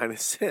 goals and 9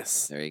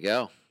 assists. There you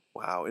go.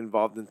 Wow,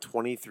 involved in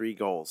 23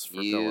 goals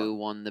for You Villa.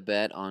 won the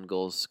bet on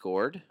goals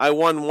scored. I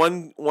won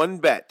one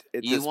bet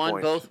at You this won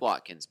point. both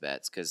Watkins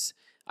bets because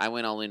I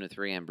went all in with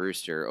Rhian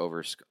Brewster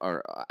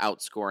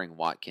outscoring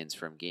Watkins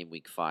from game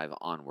week 5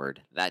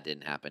 onward. That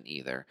didn't happen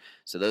either.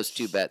 So those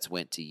 2 bets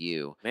went to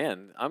you.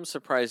 Man, I'm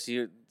surprised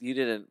you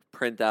didn't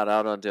print that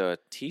out onto a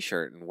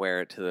T-shirt and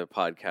wear it to the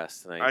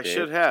podcast tonight. I Dave.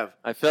 should have.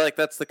 I feel like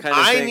that's the kind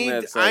of thing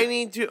that's like, I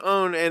need to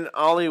own an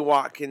Ollie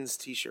Watkins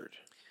T-shirt.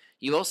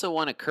 You also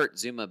won a Kurt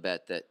Zuma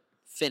bet that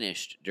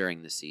finished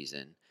during the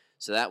season.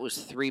 So that was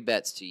 3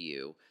 bets to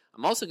you.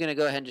 I'm also going to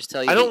go ahead and just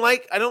tell you. I don't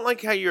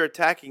like how you're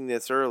attacking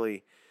this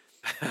early.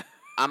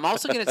 I'm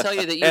also going to tell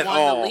you that you At won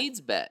all. the Leeds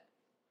bet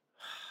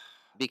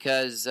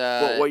because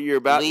What you're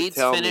about Leeds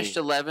to tell finished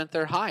me. 11th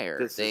or higher.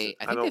 I I think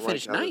don't they like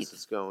finished how this 9th,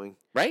 is going.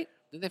 right?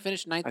 Did they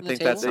finish 9th I on the think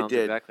table? that sounds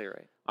did. exactly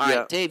right. All right,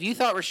 Yeah. Dave, you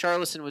thought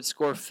Richarlison would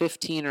score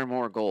 15 or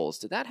more goals.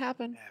 Did that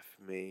happen? F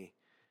me,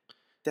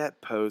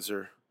 that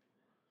poser.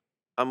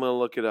 I'm gonna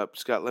look it up,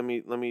 Scott. Let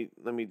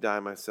me die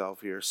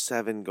myself here.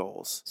 7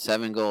 goals.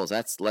 7 goals.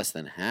 That's less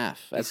than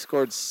half. He That's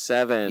scored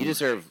 7. you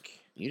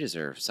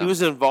deserve He something.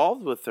 was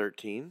involved with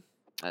 13.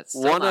 That's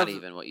still one not of-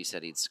 even what you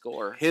said he'd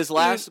score. His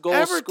last Dude, goal.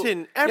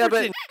 Everton. Yeah,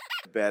 but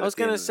bet I was at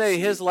the end gonna of the say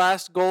his season.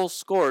 last goal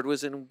scored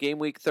was in game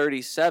week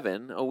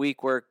 37, a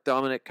week where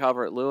Dominic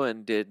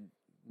Calvert-Lewin did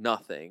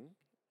nothing,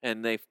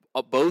 and they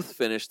both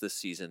finished the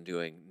season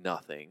doing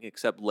nothing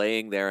except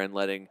laying there and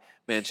letting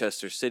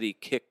Manchester City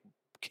kick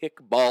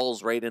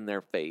balls right in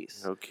their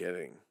face. No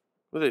kidding.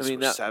 What did they I mean,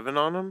 score that- 7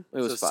 on him?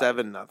 It was So 5.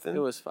 7-0. It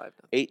was 5-0.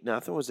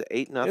 8-0. Was it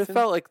 8-0? It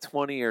felt like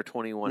 20 or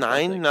 21.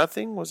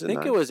 9-0. Was I it? think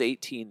 9? it was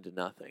 18 to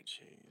nothing.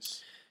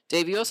 Jeez.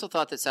 Dave, you also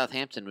thought that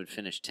Southampton would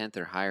finish 10th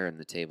or higher in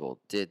the table.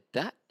 Did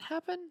that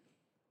happen?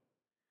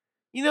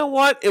 You know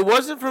what? It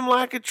wasn't from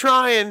lack of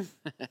trying.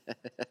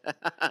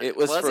 It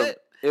was, from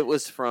it? it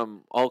was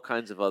from all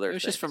kinds of other. It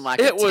was just things. from lack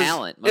It of was.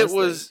 talent. It Mostly.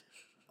 was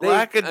They-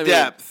 lack of I mean,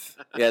 depth.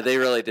 Yeah, they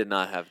really did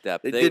not have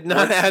depth. They did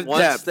not have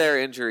once depth.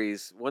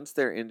 Once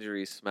their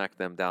injuries smacked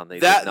them down, they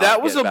That did not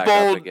that was get a back up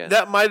bold. again.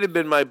 That might have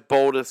been my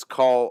boldest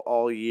call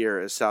all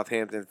year. Is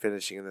Southampton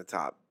finishing in the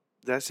top?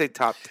 Did I say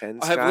top 10?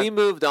 Scott? Have we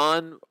moved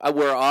on?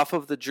 We're off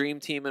of the dream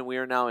team, and we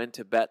are now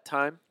into bet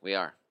time. We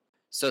are.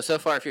 So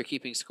far, if you're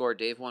keeping score,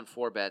 Dave won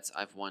 4 bets.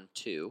 I've won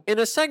 2. In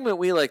a segment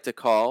we like to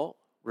call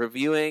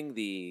reviewing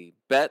the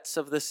bets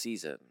of the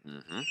season.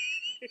 Mm-hmm.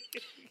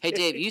 Hey,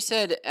 Dave, you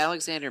said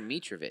Alexander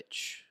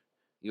Mitrovic.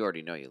 You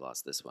already know you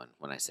lost this one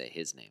when I say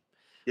his name.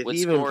 Did Would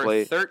he even score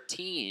play?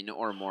 13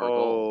 or more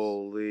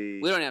goals.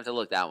 Holy! We don't have to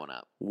look that one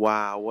up.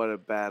 Wow, what a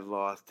bad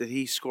loss. Did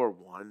he score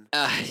 1?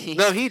 No,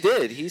 he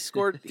did. He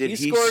scored. Did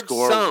he scored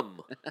score?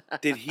 some.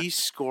 Did he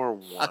score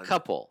 1? a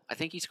couple. I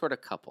think he scored a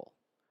couple.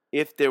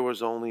 If there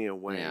was only a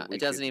way. Yeah, we it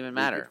doesn't could- even we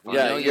matter. could We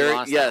Yeah, know find you it.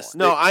 lost that yes. one.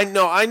 No, I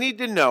know. I need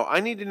to know. I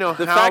need to know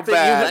The how fact bad.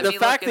 that Let you, me the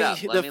fact look it that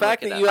up. you, Let the me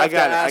fact look that it you up. have I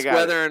got to it, I ask got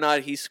whether or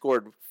not he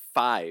scored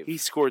 5. He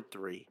scored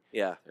 3.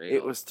 Yeah, There you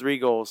It go. was 3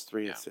 goals,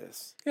 3 Yeah.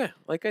 assists. yeah.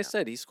 Like I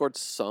said, he scored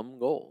some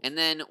goals. And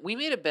then we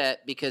made a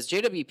bet because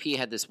JWP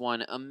had this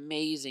one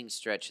amazing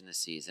stretch in the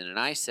season, and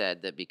I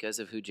said that because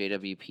of who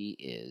JWP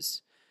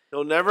is,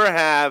 He'll never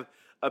have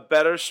a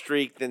better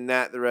streak than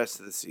that the rest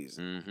of the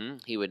season.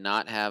 he would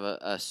not have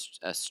a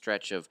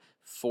stretch of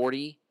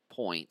 40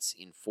 points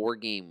in 4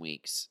 game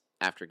weeks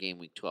after game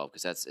week 12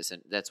 because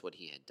that's what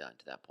he had done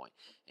to that point.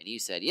 And you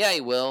said, yeah,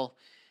 he will.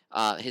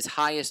 His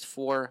highest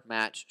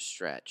 4-match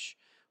stretch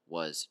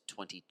was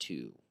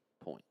 22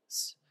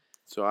 points.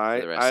 So the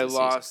I rest of the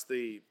season. lost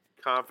the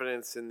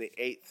confidence in the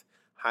 8th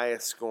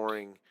highest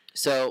scoring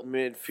So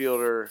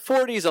midfielder.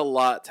 40 is a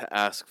lot to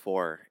ask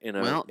for in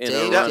a Well, in a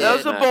Dave run did. That of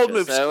was a bold matches.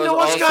 move. That You was know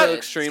what, also Scott?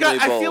 extremely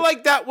Scott, bold. I feel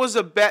like that was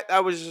a bet I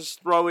was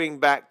just throwing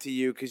back to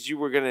you because you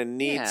were going to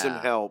need some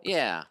yeah, help.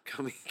 Yeah.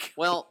 Coming.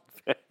 Well,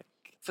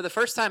 for the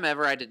first time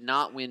ever, I did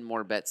not win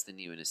more bets than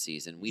you in a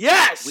season.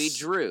 Yes! We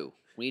drew.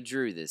 We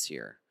drew this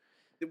year.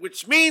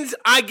 Which means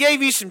I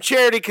gave you some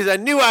charity because I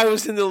knew I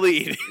was in the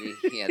lead.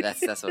 Yeah,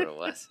 that's what it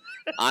was.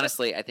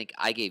 Honestly, I think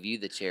I gave you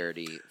the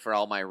charity for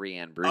all my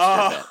Rhiann Brewster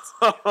bets.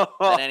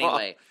 But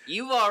anyway,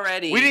 you've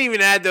already we didn't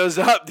even add those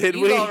up, did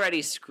you've we?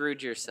 already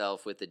screwed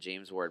yourself with the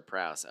James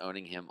Ward-Prowse,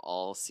 owning him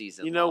all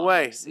season. You know long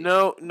way. next season.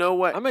 No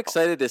way. I'm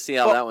excited to see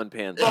how Well- that one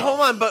pans But out. hold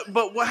on,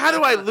 but how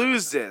do I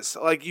lose this?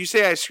 Like you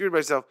say, I screwed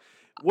myself.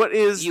 What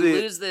is You the?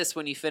 lose this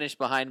when you finish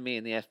behind me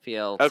in the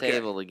FPL Okay,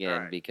 table again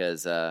alright.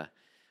 because,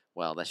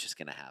 well, that's just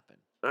going to happen.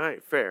 All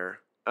right, fair.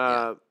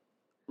 Yeah.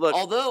 Look,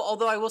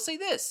 Although I will say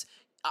this,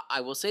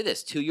 I will say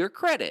this to your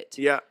credit.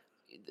 yeah,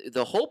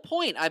 The whole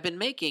point I've been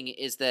making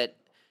is that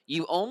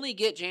you only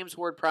get James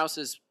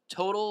Ward-Prowse's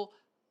total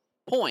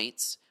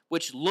points,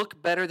 which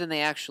look better than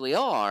they actually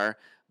are,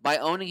 by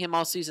owning him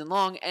all season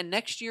long, and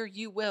next year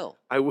you will.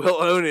 I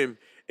will own him,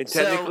 and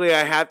So- technically,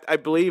 I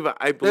believe.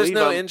 There's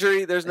no I'm-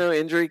 injury. There's no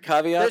injury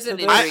caveat. There's to an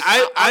this? injury.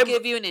 I'll I'm-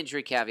 give you an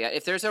injury caveat.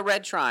 If there's a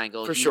red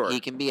triangle, For sure. he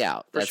can be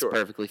out. For That's sure.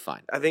 perfectly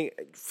fine. I think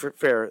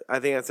fair.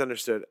 I think that's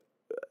understood.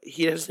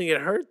 He doesn't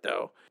get hurt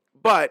though,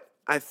 but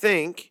I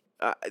think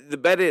the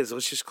bet is.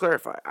 Let's just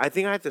clarify. I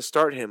think I have to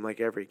start him like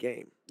every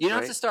game. You don't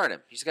have right? to start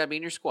him. You just got to be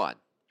in your squad.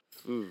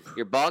 Ooh.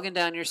 You're bogging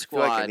down your I feel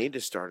squad. like I need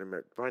to start him.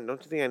 Brian,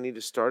 don't you think I need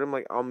to start him?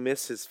 Like I'll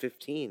miss his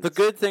 15. The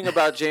good thing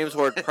about James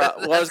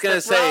Ward-Prowse, well, I was going to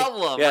That's the say,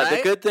 problem, yeah, right?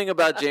 the good thing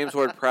about James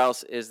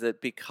Ward-Prowse is that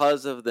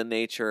because of the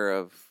nature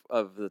of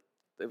the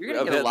You're gonna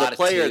of get a the lot of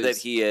player that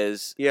twos. he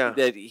is, Yeah.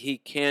 that he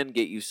can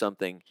get you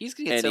something. He's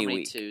gonna get so any many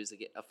week. twos to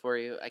get for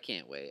you. I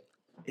can't wait.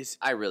 Is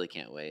I really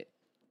can't wait.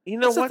 you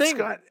know That's the what, thing.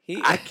 Scott?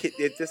 He- I can,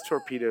 if this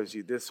torpedoes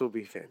you, this will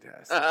be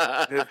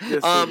fantastic.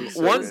 This will be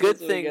so One good. good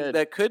This will be thing good.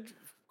 that could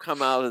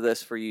come out of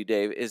this for you,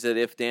 Dave, is that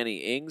if Danny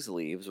Ings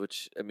leaves,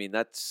 which I mean,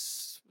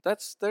 there's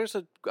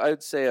a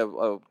I'd say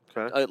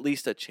Okay. at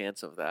least a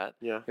chance of that.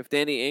 Yeah. If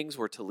Danny Ings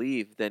were to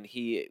leave, then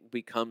he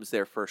becomes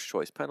their first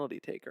choice penalty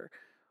taker,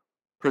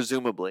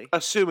 presumably.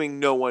 Assuming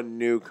no one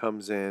new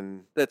comes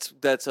in.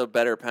 That's a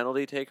better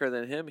penalty taker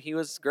than him. He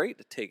was great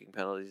at taking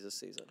penalties this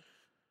season.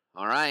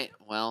 All right.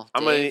 Well,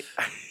 I'm Dave,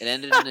 gonna. it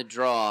ended in a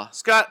draw.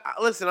 Scott,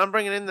 listen, I'm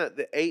bringing in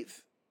the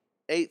eighth,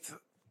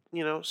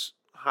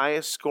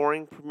 highest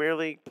scoring Premier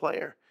League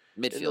player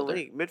in the Midfielder.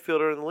 league,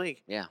 midfielder in the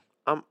league. Yeah.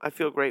 I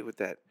feel great with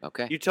that.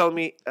 Okay. You telling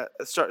me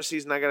start the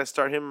season I got to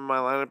start him in my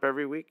lineup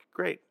every week?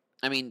 Great.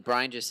 I mean,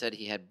 Brian just said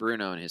he had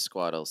Bruno in his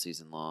squad all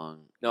season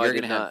long. No, You're I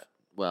did gonna have. not.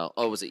 Well,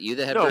 was it you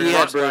that had No, Bruno? he in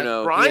had his squad?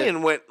 Bruno.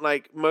 Brian went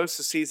like most of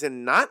the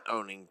season not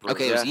owning Bruno.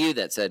 Okay, it was you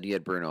that said you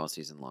had Bruno all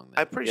season long. Then.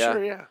 I'm pretty Yeah.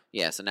 sure. Yeah.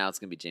 Yeah, so now it's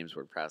gonna be James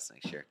Ward-Prowse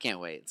next year. Can't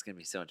wait. It's gonna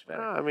be so much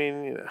better. I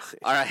mean,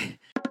 All right.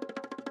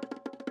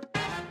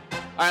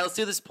 All right, let's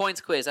do this points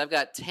quiz. I've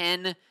got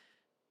 10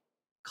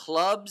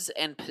 clubs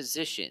and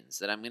positions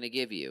that I'm going to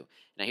give you.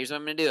 Now, here's what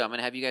I'm going to do. I'm going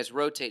to have you guys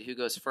rotate who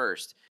goes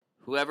first.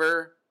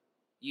 Whoever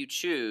you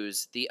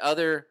choose, the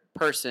other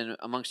person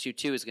amongst you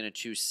two is going to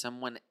choose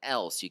someone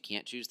else. You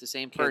can't choose the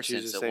same Can't person,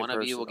 choose the so same one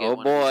of you will person. get Oh,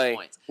 one of boy. these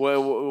points.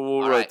 we'll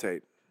All right.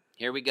 rotate.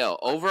 Here we go.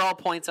 Overall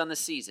points on the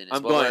season. Is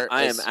I'm what going. we're-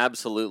 I am is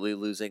absolutely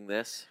losing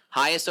this.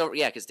 highest over.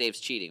 Yeah, because Dave's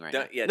cheating right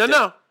now.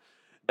 No.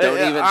 Don't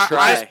even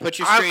try. Put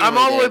your I'm screen away,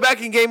 all the way Dave.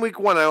 back in game week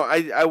 1.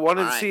 I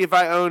wanted All to right. see if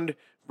I owned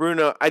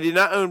Bruno. I did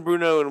not own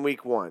Bruno in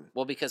week 1.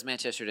 Well, because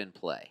Manchester didn't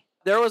play.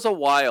 There was a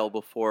while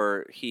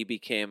before he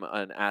became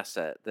an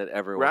asset that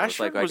everyone was Rashford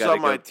like, "I was gotta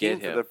on my go team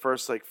get for him." the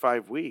first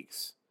 5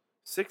 weeks,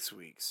 6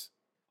 weeks.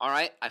 All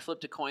right, I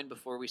flipped a coin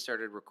before we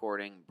started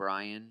recording.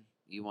 Brian,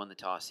 you won the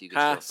toss. You get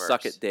Ha, to go first.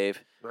 suck it,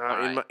 Dave.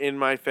 right. In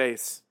my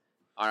face.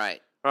 All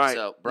right. All right.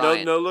 So,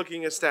 Brian, no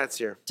looking at stats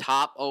here.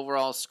 top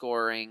overall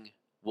scoring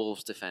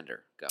Wolves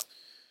defender. Go.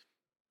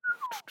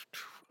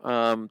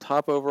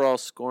 Top overall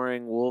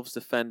scoring Wolves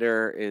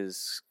defender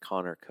is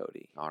Connor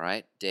Cody. All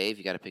right, Dave,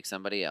 you got to pick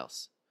somebody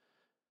else.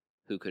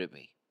 Who could it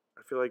be?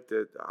 I feel like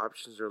the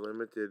options are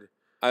limited.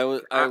 I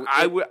would.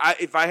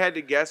 If I had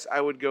to guess,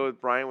 I would go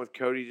with Brian with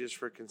Cody just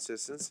for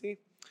consistency.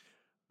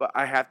 But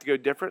I have to go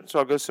different, so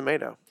I'll go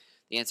Semedo.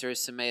 The answer is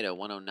Semedo,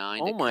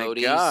 109 Oh to my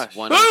Cody's gosh.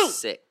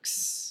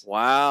 106.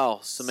 Wow,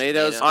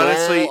 Semedo's Semedo. goal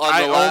Honestly, on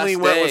I the last only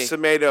went day. with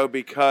Semedo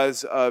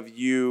because of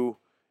you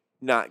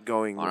not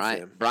going All with right,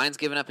 him. Brian's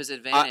giving up his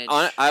advantage.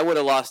 I would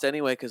have lost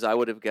anyway because I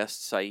would have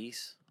guessed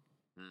Saiz.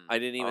 Hmm. I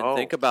didn't even Oh.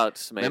 think about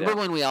Semedo. Remember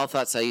when we all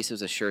thought Saiz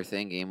was a sure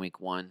thing game week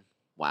 1?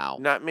 Wow.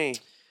 Not me.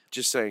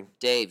 Just saying.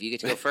 Dave, you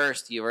get to go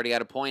first. You've already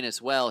got a point as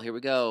well. Here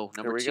we go.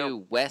 Number we 2,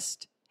 go.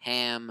 West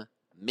Ham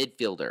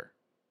midfielder.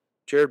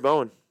 Jared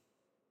Bowen.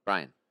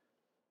 Brian.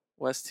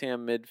 West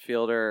Ham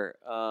midfielder.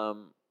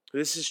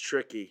 This is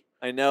tricky.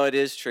 I know it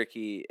is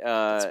tricky.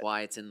 That's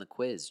why it's in the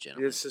quiz,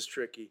 gentlemen. This is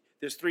tricky.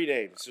 There's 3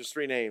 names. There's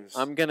 3 names.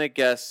 I'm gonna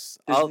guess.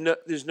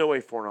 There's no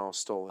way Fornal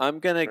stole it. I'm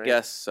gonna right?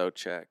 guess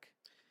Socek.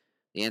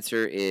 The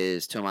answer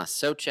is Tomas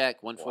Socek,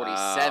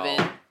 147.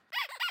 Wow.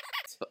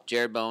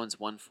 Jared Bowen's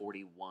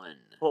 141.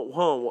 Hold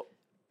on.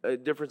 A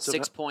difference of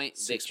 6-point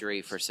 6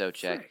 victory for points.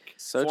 Socek. Frick.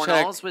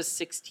 Fornals was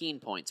 16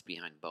 points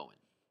behind Bowen.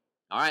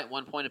 All right,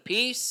 1 point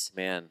apiece.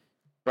 Man,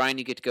 Brian,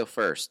 you get to go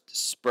first.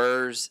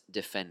 Spurs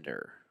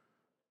defender.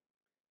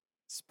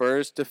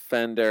 Spurs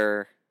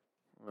defender.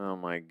 Oh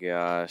my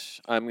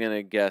gosh. I'm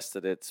gonna guess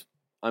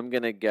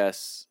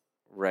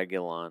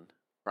Regulon.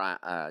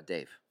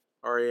 Dave.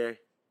 REA.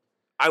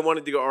 I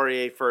wanted to go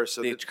REA first.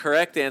 So The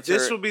correct answer.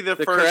 this will be the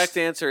first. correct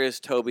answer is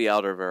Toby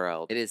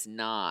Alderweireld. It is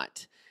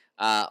not.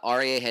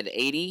 REA had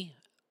 80.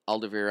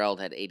 Alderweireld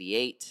had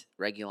 88.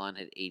 Regulon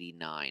had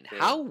 89. Damn.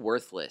 How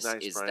worthless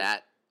Nice, is Brian.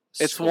 that?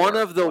 It's score? one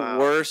of the Wow.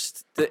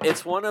 worst.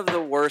 It's one of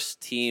the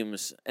worst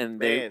teams, and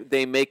Man.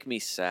 they make me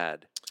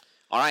sad.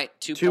 All right,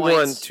 2 2-1,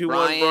 points.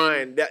 2-1,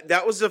 Brian.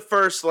 That was the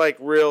first like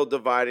real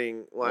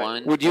dividing line.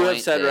 One. Would you have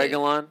point, said Dave.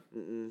 Regulon?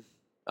 Mm-mm.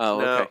 Oh,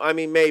 No, okay. I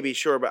mean maybe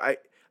sure, but I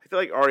feel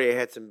like REA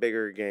had some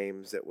bigger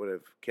games that would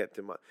have kept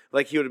him up.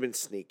 Like he would have been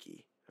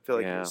sneaky. I feel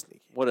like he Yeah. was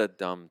sneaky. What a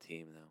dumb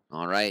team, though.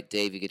 All right,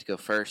 Dave, you get to go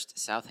first.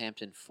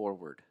 Southampton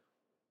forward.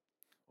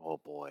 Oh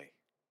boy,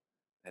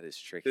 that is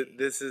tricky.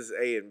 This is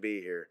A and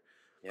B here.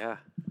 Yeah.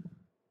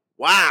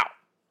 Wow.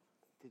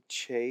 Did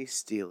Che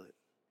steal it?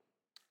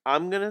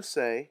 I'm gonna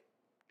say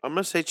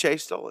Che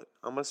stole it.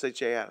 I'm gonna say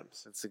Che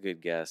Adams. That's a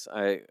good guess.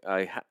 I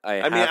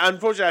I mean,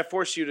 unfortunately, I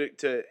forced you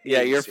to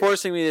yeah, you're Ings here.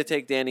 forcing me to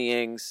take Danny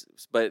Ings,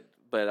 but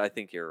I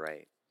think you're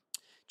right.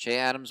 Che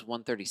Adams,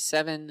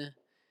 137.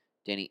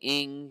 Danny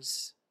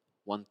Ings,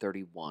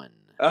 131.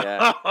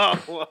 Yeah.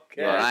 Oh,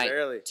 okay, All right,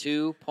 barely.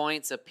 2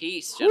 points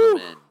apiece, Whew.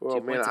 gentlemen. Well,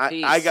 2 man, points I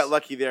apiece. got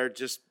lucky there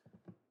just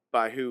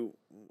by who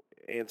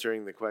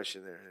answering the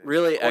question there.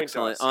 Really Coin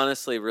excellent. toss.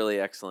 Honestly, really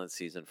excellent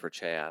season for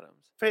Che Adams.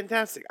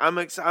 Fantastic.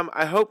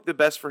 I hope the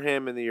best for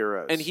him in the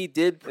Euros. And he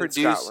did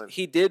produce. Scotland.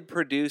 He did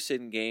produce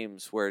in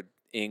games where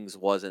Ings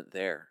wasn't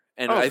there.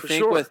 And Oh, I for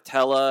think sure. with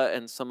Tella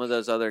and some of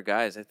those other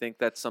guys, I think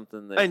that's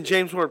something that and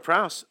James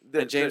Ward-Prowse.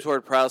 and James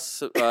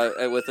Ward-Prowse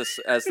with us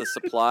as the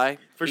supply,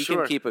 For he sure.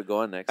 can keep it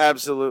going next. season.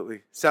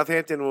 Absolutely.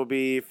 Southampton will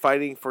be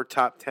fighting for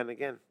top 10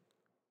 again.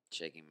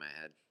 Shaking my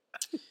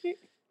head.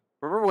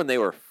 Remember when they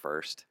were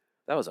first?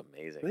 That was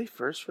amazing. Were they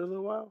first for a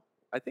little while?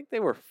 I think they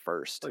were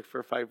first Like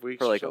for 5 weeks?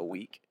 for or like a something?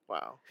 week.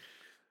 Wow.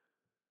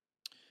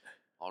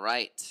 All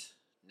right,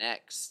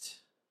 next.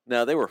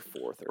 No, they were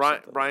fourth or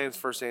something. Brian's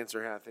first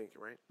answer, I think,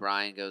 right?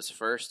 Brian goes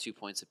first. 2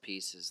 points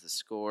apiece is the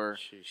score.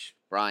 Sheesh.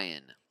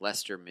 Brian,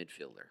 Leicester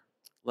midfielder.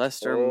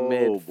 Leicester Oh,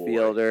 boy.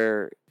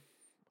 midfielder.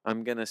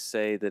 I'm gonna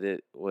say that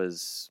it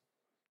was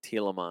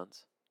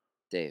Tielemans.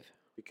 Dave.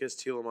 Because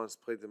Tielemans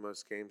played the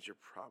most games, you're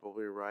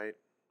probably right.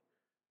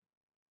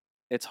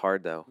 It's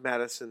hard though.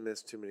 Madison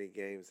missed too many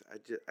games.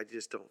 I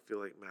just don't feel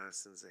like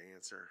Madison's the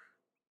answer.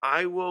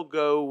 I will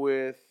go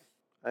with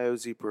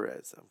Iosi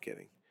Perez. I'm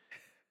kidding.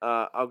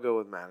 I'll go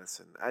with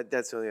Madison.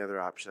 That's the only other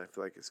option I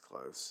feel like is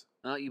close.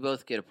 Well, you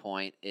both get a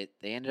point. They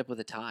ended up with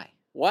a tie.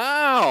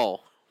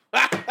 Wow.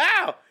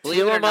 Wow! Believe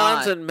it or Tielemans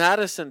not, and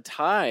Madison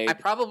tied. I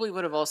probably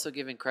would have also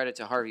given credit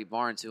to Harvey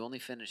Barnes, who only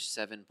finished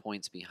 7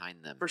 points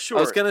behind them. For sure.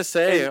 I was gonna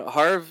say And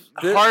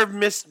Harv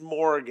missed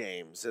more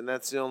games, and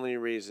that's the only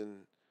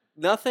reason.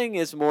 Nothing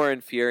is more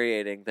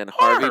infuriating than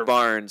Harvey Harv!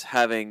 Barnes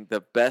having the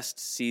best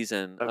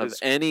season Of of his-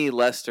 any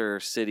Leicester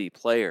City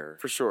player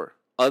For sure.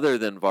 other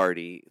than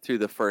Vardy through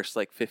the first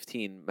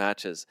 15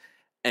 matches,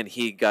 and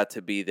he got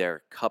to be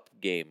their cup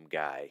game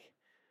guy.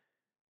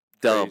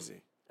 Dumb.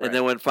 Crazy. And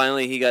then when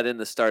finally he got in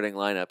the starting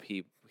lineup,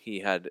 he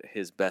had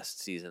his best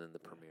season in the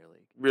Premier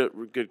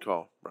League. Good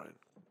call, Brian.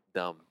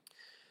 Dumb.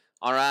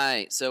 All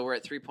right, so we're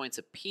at 3 points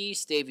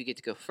apiece. Dave, you get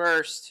to go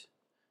first.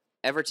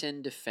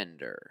 Everton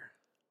defender.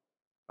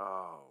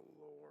 Oh,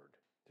 Lord.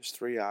 There's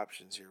 3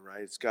 options here,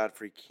 right? It's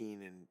Godfrey,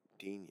 Keane, and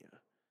Digne.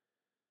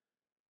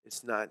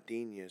 It's not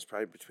Digne. It's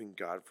probably between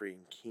Godfrey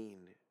and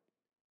Keane.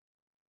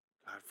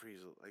 Godfrey's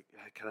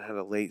I kind of had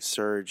a late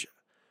surge.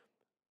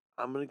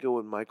 I'm going to go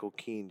with Michael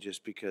Keane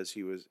just because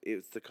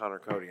it's the Connor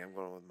Cody. I'm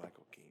going with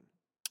Michael Keane.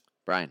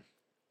 Brian.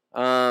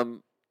 I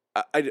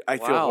feel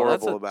Wow, horrible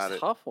that's a about it.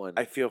 tough one.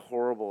 I feel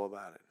horrible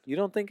about it. You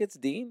don't think it's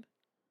Dean?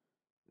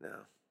 No.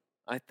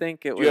 I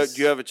think it Do was.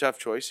 you have a tough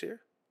choice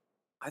here?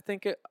 I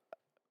think it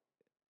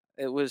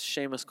was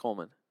Seamus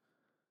Coleman.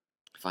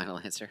 Final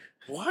answer.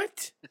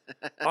 What?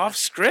 Off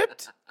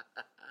script?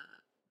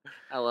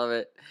 I love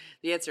it.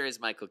 The answer is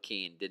Michael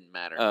Keane. Didn't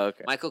matter. Oh,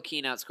 okay. Michael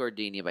Keane outscored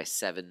Digne by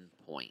 7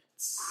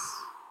 points.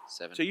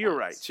 7 So you're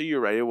right. points. So you're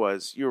right.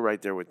 You were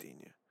right there with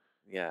Digne.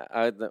 Yeah,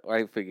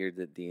 I figured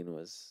that Dean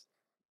was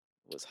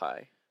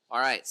high. All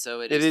right,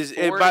 so It is.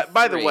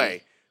 By the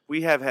way,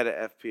 we have had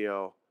a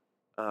FPL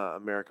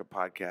America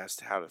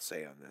podcast. How to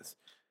say on this?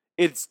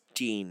 It's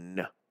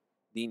Dean.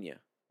 Digne.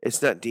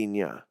 It's not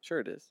Digne. Sure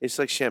it is. It's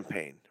like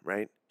champagne,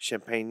 right?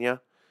 Champagne.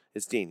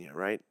 It's Digne,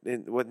 right?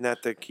 And wasn't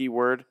that the key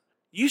word?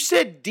 You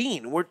said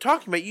Dean. We're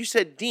talking about. You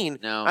said Dean.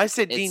 No, I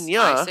said it's- Digne.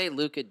 I say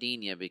Luca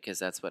Digne because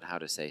that's what How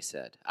to Say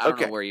said. I don't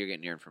Okay. know where you're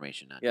getting your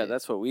information now. Yeah, Dave.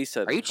 that's what we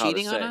said. Are you how to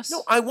cheating on say. us?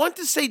 No, I want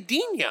to say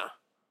Digne.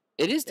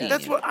 It is Digne.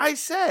 That's what I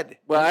said.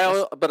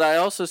 But I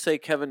also say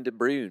Kevin De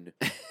Bruyne.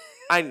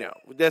 I know.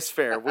 That's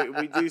fair.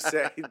 We do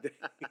say.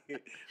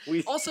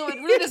 we Also, it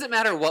really doesn't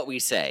matter what we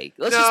say.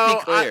 Let's No,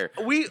 just be clear.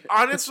 we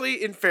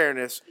honestly, in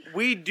fairness,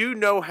 we do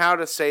know how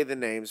to say the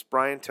names.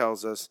 Brian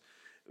tells us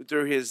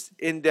through his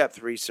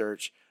in-depth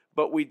research,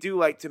 but we do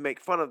like to make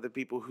fun of the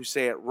people who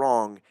say it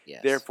wrong.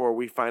 Yes. Therefore,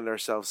 we find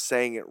ourselves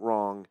saying it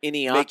wrong.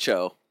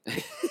 Iniacho.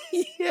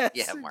 Yes,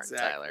 Yeah, Martin exactly.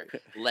 Tyler.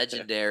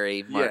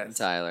 Legendary Martin Yes.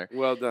 Tyler.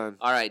 Well done.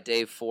 All right,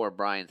 Dave 4,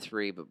 Brian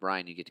 3, but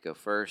Brian, you get to go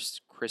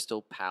first.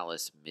 Crystal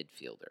Palace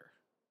midfielder.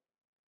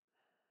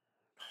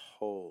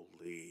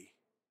 Holy.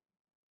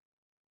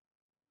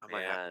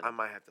 Man. I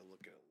might have to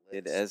look at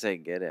a Did list. Eze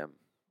get him?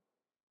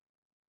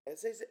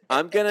 Eze's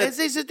I'm gonna-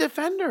 Eze's a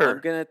defender. I'm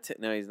gonna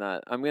no, he's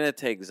not. I'm gonna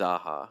take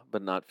Zaha,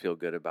 but not feel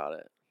good about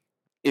it.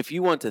 If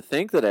you want to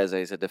think that Eze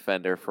is a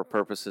defender for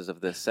purposes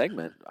of this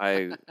segment,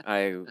 I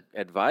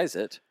advise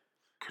it.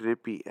 Could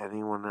it be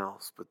anyone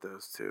else but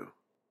those two?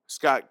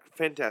 Scott,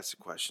 fantastic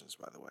questions,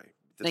 by the way.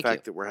 The Thank fact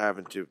you. that we're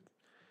having to Thank you.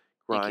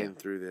 grind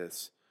through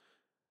this.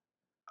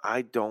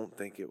 I don't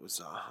think it was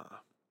Zaha.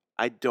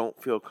 I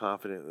don't feel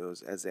confident it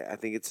was Eze. I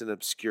think it's an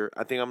obscure.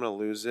 I think I'm going to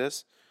lose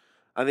this.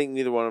 I think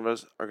neither one of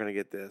us are going to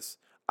get this.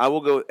 I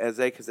will go with Eze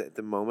because at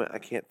the moment I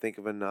can't think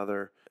of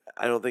another.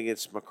 I don't think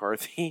it's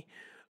McCarthy.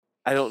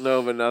 I don't know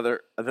of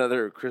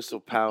another Crystal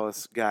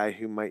Palace guy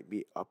who might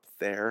be up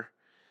there.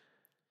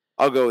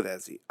 I'll go with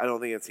Eze. I don't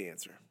think that's the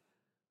answer.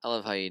 I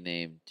love how you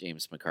named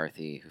James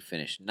McCarthy, who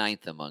finished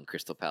 9th among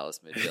Crystal Palace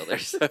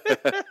midfielders.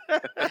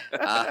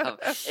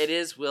 It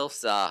is Wilf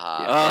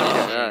Zaha, Oh,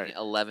 finishing all right.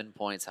 11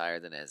 points higher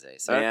than Eze.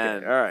 So Man.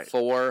 Okay, all right.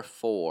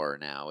 4-4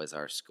 now is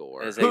our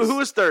score. Eze- Who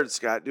was third,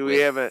 Scott? Do we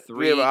With have a do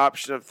we have an three-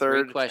 option of Three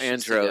third?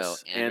 questions Andros.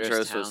 to go. Andros Andros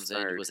was Townsend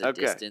third. was a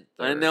Okay. distant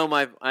third. I know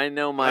my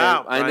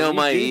Wow, Brian,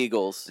 you do-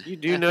 Eagles. You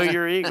do know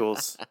your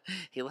Eagles.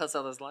 He loves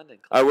all those London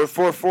All clubs.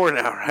 right, we're 4-4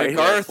 now, right?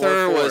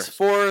 MacArthur 4-4. was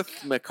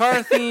fourth.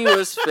 McCarthy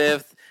was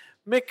fifth.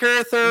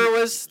 MacArthur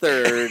was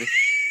third.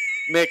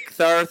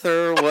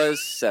 MacArthur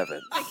was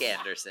seventh. Mike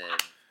Anderson.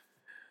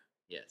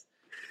 Yes.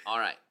 All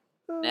right.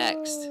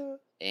 Next.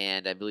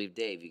 And I believe,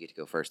 Dave, you get to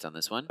go first on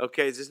this one.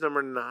 Okay, is this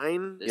number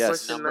 9? This Yes. is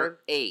Question number 9?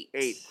 8.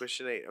 8.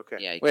 Question 8. Okay.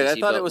 Yeah. Wait, 'cause I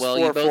you thought bo- it was well,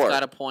 you both 4-4.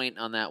 got a point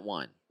on that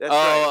one. That's Oh,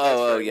 right. That's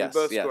oh, right. We yes,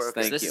 both yes, score.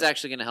 Okay. thank This you. is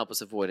actually going to help us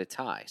avoid a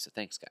tie. So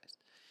thanks,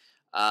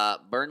 guys.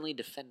 Burnley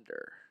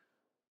defender.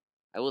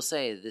 I will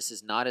say this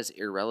is not as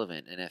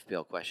irrelevant an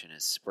FPL question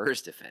as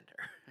Spurs defender.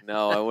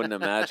 No, I wouldn't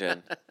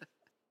imagine.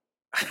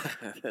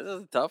 This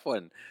is a tough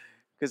one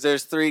because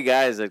there's three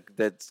guys that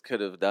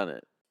could have done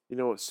it. You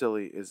know what's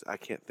silly is I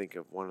can't think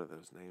of one of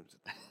those names.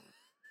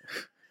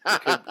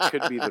 It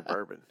could be the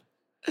bourbon.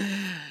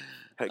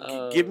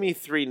 Hey, give me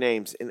 3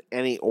 names in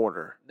any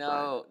order.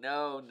 No.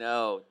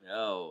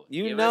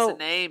 You Give know- us a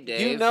name,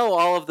 Dave. You know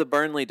all of the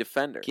Burnley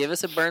defenders. Give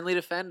us a Burnley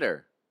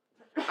defender.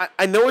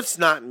 I know it's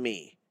not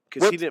me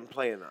because he What- didn't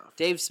play enough.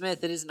 Dave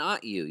Smith, it is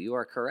not you. You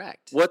are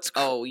correct. What's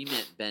Oh, you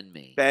meant Ben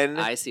Me. Ben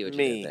I see what you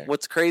Me. did there.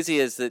 What's crazy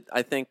is that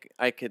I think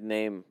I could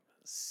name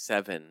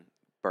 7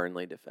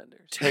 Burnley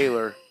defenders.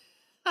 Taylor.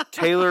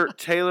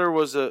 Taylor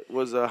was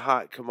a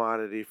hot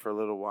commodity for a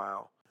little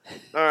while.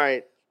 All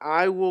right,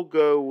 I will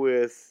go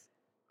with,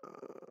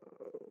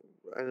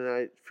 and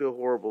I feel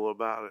horrible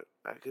about it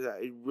because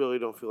I really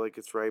don't feel like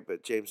it's right.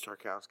 But James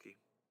Tarkowski.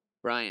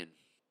 Brian,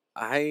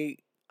 I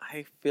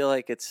feel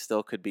like it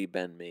still could be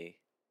Ben Me.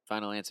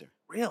 final answer.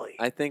 Really?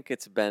 I think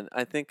it's Ben.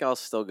 I think I'll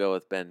still go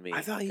with Ben Me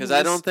I thought he because I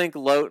was- don't think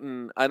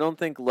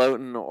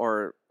Lowton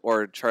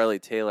or Charlie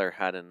Taylor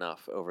had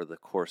enough over the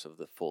course of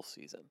the full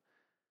season.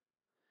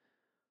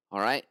 All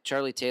right.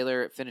 Charlie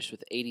Taylor finished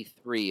with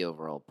 83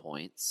 overall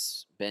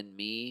points. Ben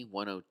Me,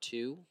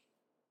 102.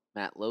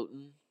 Matt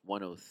Lowton,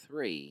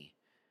 103.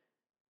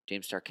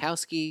 James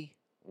Tarkowski,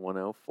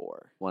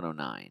 104.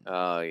 109.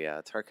 Oh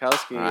yeah,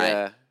 Tarkowski. All right.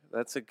 Yeah,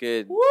 that's a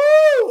good. Woo!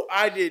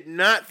 I did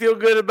not feel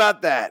good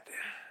about that.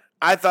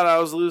 I thought I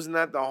was losing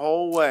that the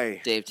whole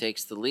way. Dave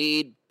takes the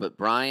lead, but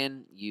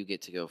Brian, you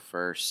get to go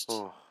first.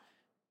 Oh.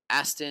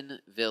 Aston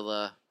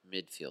Villa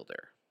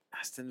midfielder.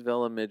 Aston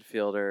Villa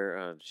midfielder.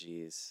 Oh,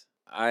 jeez.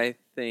 I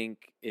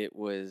think it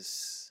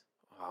was.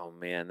 Oh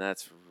man,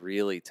 that's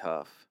really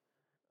tough.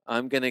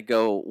 I'm gonna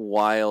go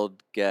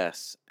wild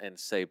guess and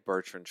say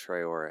Bertrand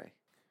Traore.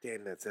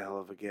 Damn, that's a hell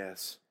of a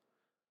guess.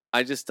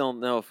 I just don't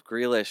know if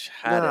Grealish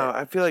had No, it.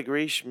 I feel like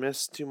Reish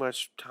missed too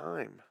much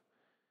time.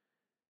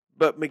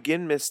 But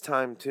McGinn missed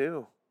time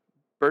too.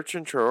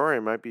 Bertrand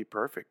Traore might be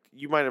perfect.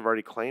 You might have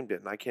already claimed it,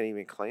 and I can't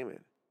even claim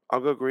it. I'll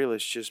go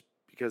Grealish just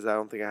because I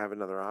don't think I have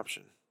another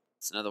option.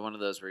 It's another one of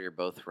those where you're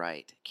both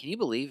right. Can you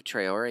believe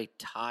Traore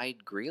tied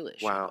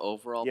Grealish Wow. in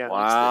overall Yeah.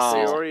 points Wow.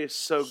 this season? Traore is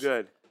so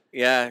good.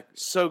 Yeah,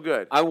 So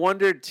good. I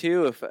wondered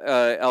too if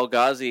El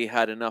Ghazi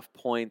had enough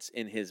points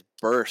in his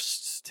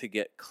bursts to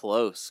get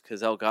close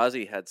because El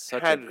Ghazi had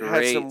such a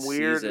great some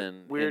weird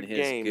season weird in his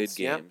games.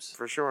 good Yep, games.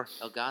 for sure.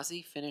 El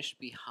Ghazi finished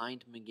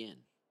behind McGinn.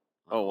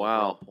 on Oh, wow.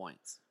 overall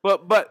points.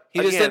 But He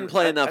just again, didn't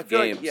play enough I feel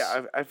like- games.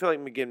 yeah, I feel like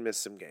McGinn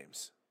missed some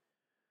games.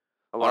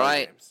 A All lot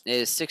right, of games. it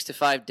is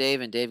 6-5,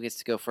 Dave, and Dave gets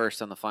to go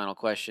first on the final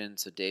question.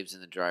 So Dave's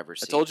in the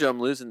driver's I seat. told you I'm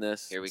losing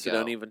this. Here we so go.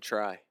 don't even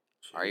try.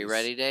 Are you Jeez.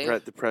 ready,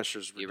 Dave? The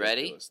pressure's You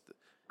ridiculous. ready? The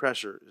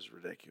pressure is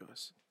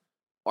ridiculous.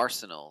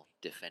 Arsenal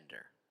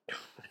defender.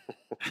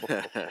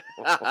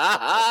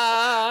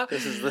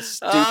 This is the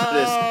stupidest.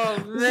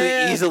 Oh, this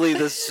man. is easily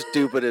the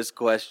stupidest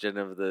question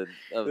of the.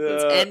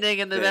 Ending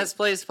in the thing. best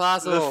place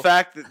possible. The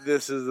fact that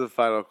this is the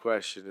final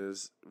question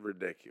is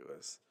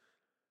ridiculous.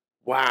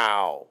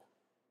 Wow.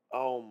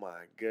 Oh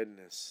my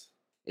goodness.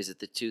 Is it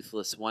the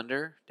Toothless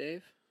Wonder,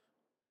 Dave?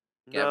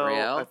 No,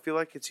 Gabrielle? I feel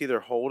like it's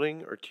either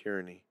Holding or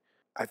Tyranny.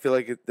 I feel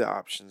like the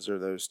options are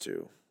those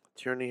two.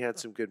 Tyranny had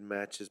some good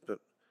matches, but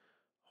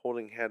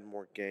Holding had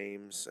more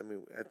games. I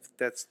mean,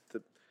 that's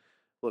the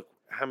look.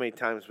 How many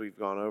times we've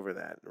gone over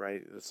that,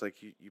 right? It's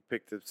like you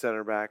pick the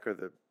center back or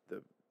the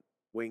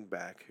wing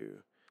back. Who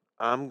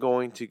I'm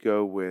going to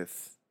go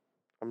with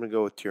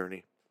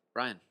Tyranny.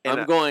 Brian. And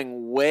I'm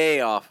going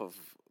way off of.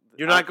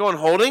 You're not going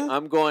Holding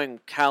I'm going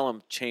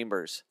Callum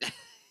Chambers.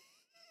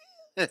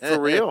 for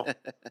real.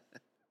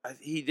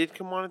 He did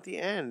come on at the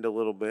end a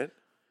little bit.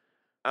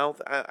 I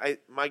don't.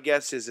 My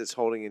guess is it's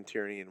Holding and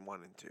Tyranny in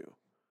 1 and 2.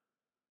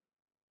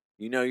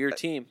 You know your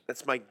team.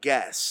 That's my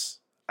guess.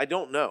 I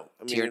don't know.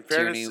 I mean, in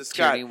fairness Tyranny, to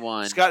Scott, Tyranny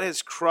won. Scott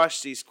has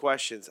crushed these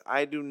questions.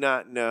 I do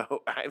not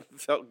know. I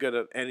haven't felt good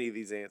at any of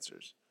these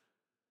answers.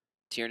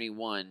 Tyranny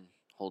 1,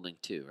 Holding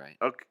 2, right?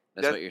 Okay,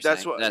 That's what you're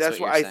that's saying. What, That's that's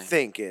what what you're I saying.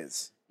 think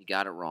is. You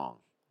got it wrong.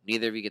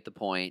 Neither of you get the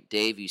point.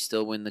 Dave, you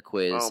still win the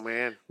quiz. Oh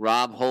man,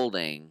 Rob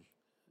Holding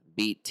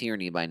beat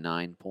Tyranny by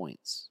 9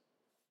 points.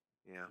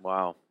 yeah.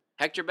 Wow.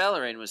 Hector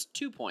Bellerin was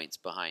 2 points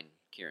behind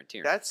Kieran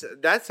Tierney.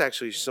 That's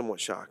actually somewhat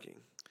shocking.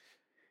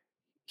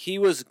 He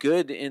was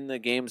good in the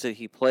games that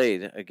he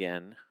played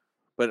again,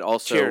 but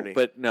also, Tierney.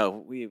 but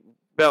no,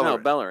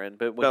 Bellerin.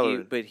 But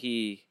when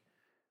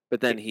but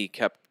then he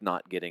kept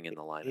not getting in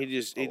the lineup.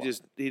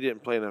 He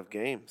didn't play enough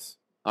games.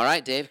 All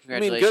right, Dave. I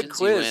mean, Congratulations. good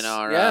quiz. You win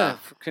our yeah,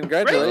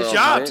 congratulations. Great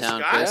job, mate.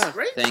 Town Scott. quiz.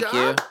 Great Thank job you.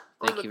 on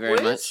Thank the you very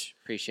quiz. much.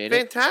 Appreciate it.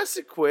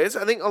 Fantastic quiz.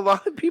 I think a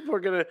lot of people are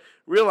going to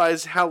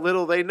realize how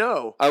little they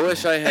know. I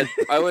wish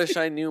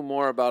I knew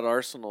more about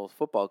Arsenal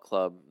Football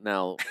Club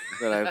now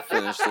that I've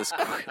finished this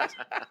quiz.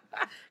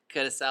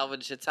 Could have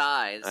salvaged a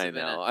tie. This I has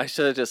been know. I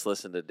should have just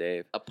listened to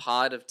Dave. a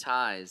pod of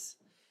ties.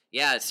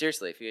 Yeah,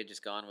 seriously, if you had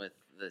just gone with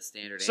the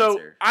standard So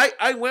answer.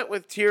 I went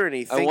with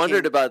Tyranny. I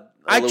wondered about.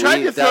 I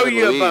tried to throw David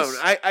you Luiz. a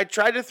bone. I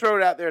tried to throw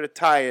it out there to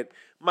tie it.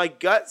 My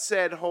gut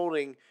said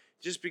Holding,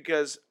 just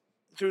because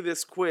through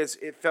this quiz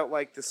it felt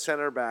like the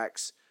center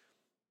backs,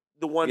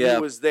 the one Yeah.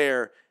 who was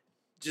there,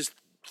 just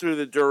through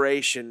the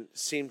duration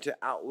seemed to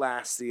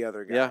outlast the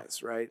other Yeah.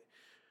 guys. Right.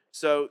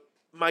 So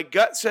my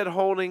gut said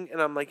Holding, and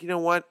I'm like, you know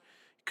what?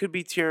 Could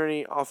be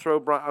Tyranny.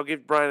 I'll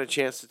give Brian a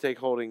chance to take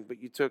Holding,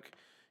 but you took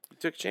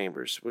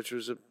Chambers, which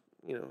was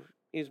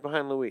he's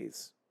behind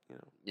Louise.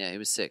 Yeah, he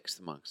was 6th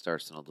amongst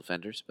Arsenal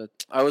defenders, but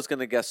I was going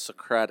to guess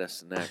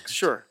Socrates next.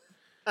 Sure.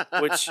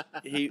 Which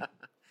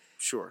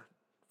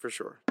for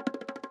sure.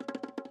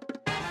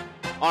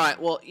 all right.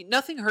 Well,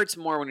 nothing hurts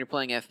more when you're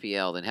playing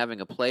FPL than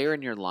having a player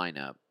in your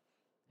lineup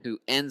who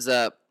ends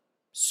up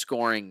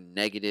scoring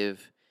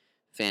negative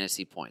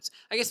fantasy points.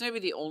 I guess maybe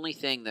the only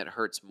thing that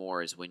hurts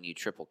more is when you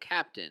triple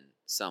captain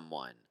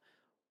someone,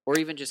 or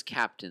even just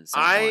captain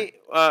someone.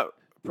 I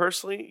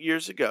personally,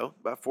 years ago,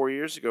 about 4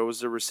 years ago,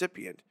 was the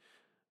recipient.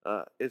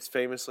 It's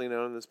famously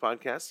known in this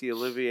podcast. The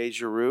Olivier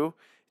Giroud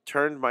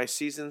turned my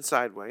season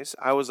sideways.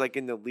 I was like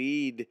in the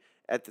lead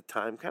at the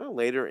time, kind of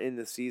later in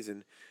the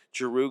season.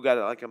 Giroud got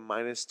like a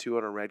 -2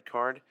 on a red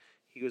card.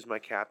 He was my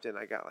captain.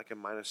 I got like a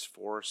 -4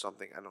 or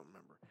something. I don't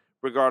remember.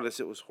 Regardless,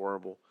 it was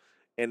horrible.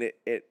 And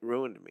it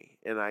ruined me.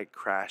 And I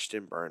crashed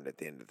and burned at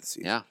the end of the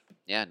season.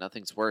 Yeah,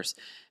 nothing's worse.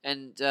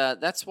 And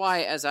that's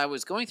why, as I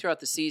was going throughout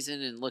the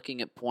season and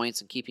looking at points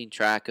and keeping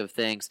track of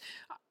things,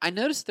 I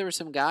noticed there were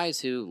some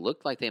guys who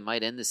looked like they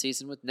might end the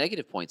season with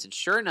negative points. And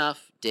sure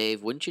enough,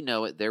 Dave, wouldn't you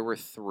know it, there were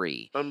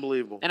 3.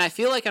 Unbelievable. And I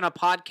feel like on a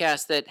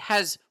podcast that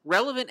has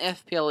relevant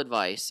FPL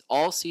advice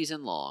all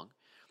season long,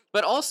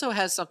 but also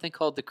has something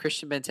called the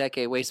Christian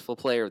Benteke Wasteful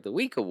Player of the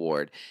Week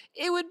Award,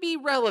 it would be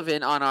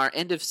relevant on our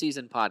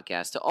end-of-season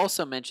podcast to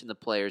also mention the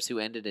players who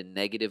ended in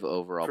negative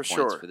overall For points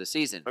sure. for the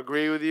season.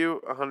 Agree with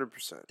you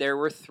 100%. There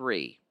were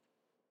 3.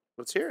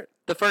 Let's hear it.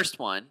 The first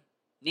one,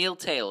 Neil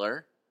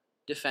Taylor,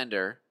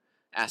 defender,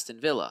 Aston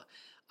Villa.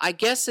 I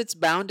guess it's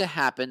bound to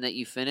happen that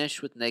you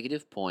finish with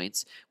negative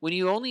points when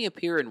you only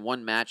appear in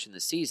one match in the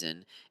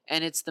season,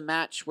 and it's the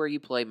match where you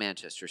play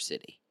Manchester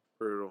City.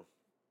 Brutal.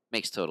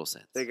 Makes total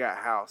sense. They got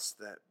housed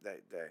that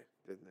day,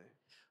 didn't they?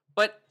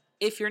 But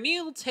if you're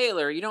Neil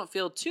Taylor, you don't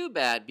feel too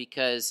bad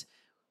because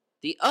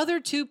the other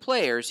 2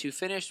 players who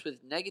finished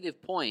with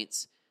negative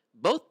points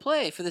both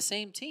play for the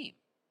same team.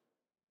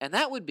 And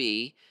that would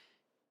be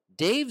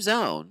Dave's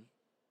own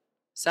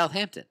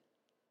Southampton.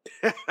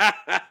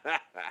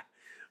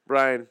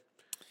 Brian,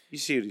 you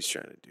see what he's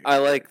trying to do. I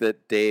like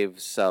that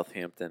Dave's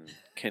Southampton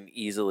can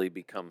easily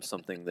become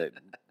something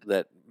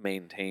that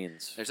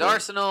maintains There's for,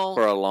 Arsenal,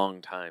 for a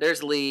long time.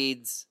 there's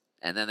Leeds,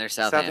 and then there's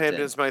Southampton.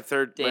 Southampton's my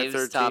third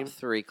Dave's top team.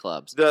 3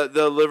 clubs.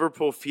 The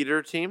Liverpool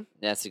feeder team.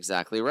 That's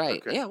exactly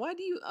right. Okay. Yeah, why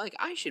do you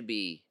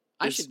I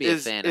I should be a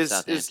fan of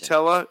Southampton. Is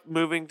Tella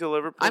moving to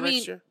Liverpool I next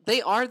mean, year?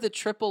 they are the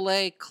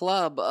AAA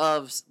club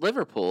of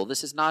Liverpool.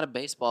 This is not a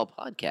baseball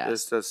podcast.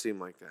 This does seem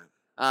like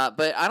that.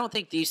 But I don't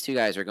think these two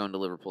guys are going to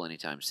Liverpool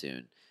anytime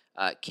soon.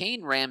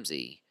 Kane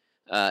Ramsey,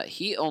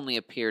 he only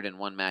appeared in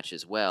one match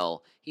as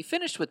well. He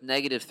finished with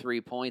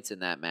 -3 points in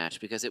that match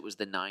because it was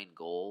the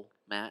 9-goal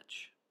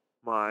match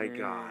My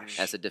gosh.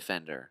 as a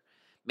defender.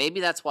 Maybe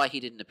that's why he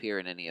didn't appear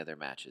in any other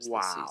matches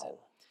this season. Wow.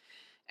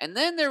 And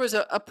then there was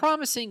a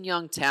promising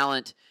young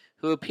talent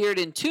who appeared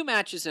in 2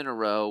 matches in a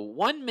row,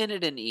 1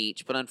 minute in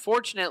each. But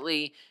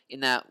unfortunately, in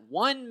that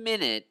 1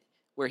 minute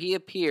where he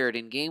appeared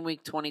in game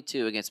week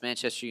 22 against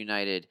Manchester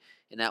United,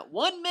 in that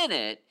 1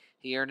 minute,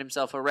 he earned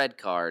himself a red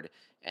card.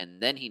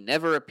 And then he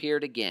never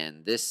appeared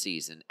again this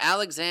season.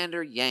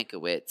 Alexander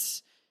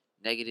Yankowicz,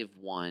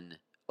 -1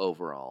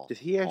 overall. Did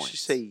he actually points.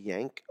 say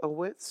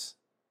Yankowitz,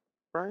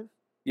 Brian?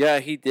 Yeah,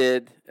 he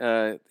did.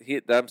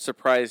 I'm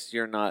surprised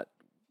you're not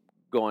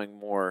going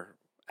more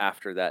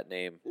after that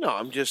name. No,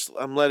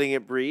 I'm letting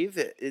it breathe.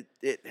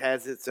 It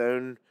has its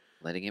own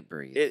Letting it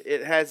breathe.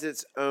 it has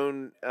its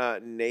own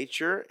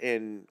nature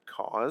and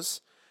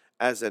cause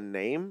as a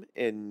name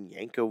in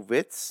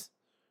Yankowitz,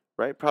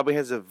 right? Probably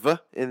has a V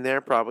in there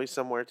probably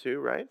somewhere too,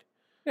 right?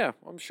 Yeah,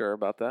 I'm sure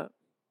about that.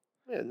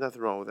 Yeah,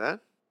 nothing wrong with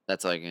that.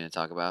 That's all you're going to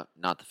talk about,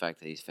 not the fact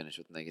that he's finished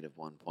with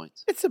 -1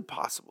 points. It's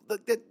impossible.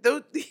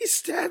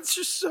 These stats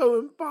are so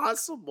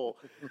impossible.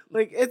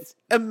 Like, it's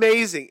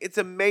amazing. It's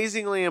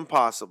amazingly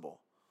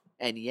impossible.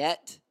 And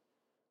yet,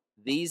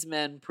 these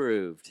men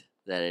proved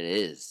that it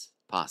is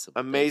possible.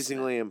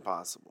 Amazingly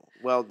impossible.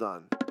 Well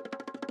done.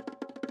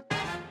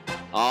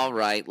 All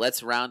right,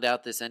 let's round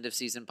out this end of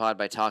season pod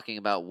by talking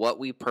about what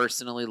we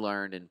personally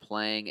learned in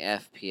playing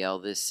FPL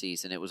this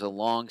season. It was a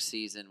long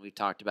season. We've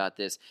talked about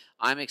this.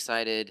 I'm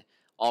excited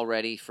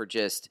already for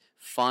just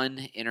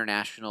fun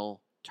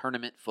international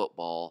tournament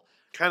football.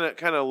 Kind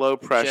of low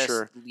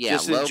pressure.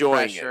 Just low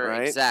enjoying pressure, it,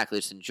 right? Exactly,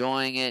 just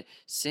enjoying it,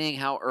 seeing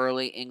how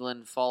early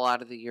England fall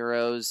out of the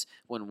Euros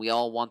when we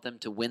all want them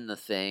to win the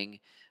thing.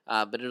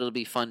 But it'll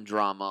be fun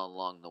drama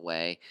along the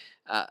way.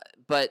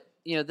 But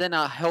then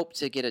I hope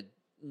to get a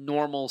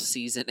normal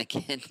season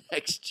again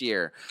next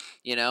year,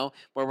 where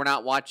we're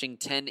not watching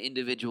 10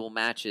 individual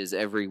matches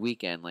every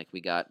weekend like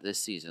we got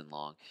this season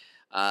long.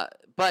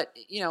 But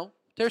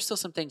there's still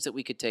some things that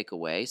we could take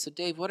away. So,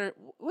 Dave,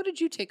 what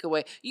did you take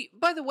away?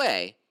 By the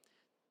way,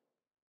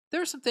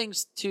 there are some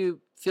things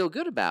to feel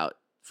good about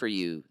for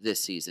you this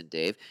season,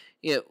 Dave.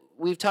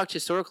 We've talked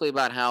historically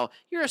about how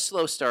you're a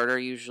slow starter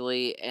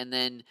usually, and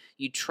then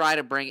you try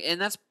to bring, and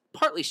that's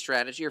partly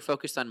strategy. You're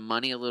focused on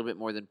money a little bit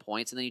more than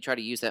points, and then you try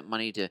to use that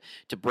money to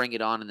bring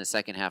it on in the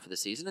second half of the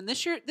season. And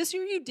this year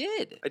you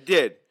did. I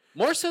did.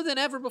 More so than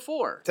ever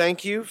before.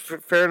 Thank you.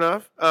 Fair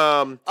enough.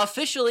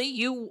 Officially,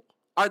 you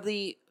are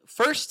the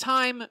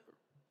first-time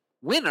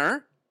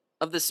winner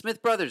of the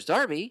Smith Brothers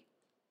Derby.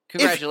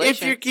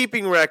 Congratulations. If you're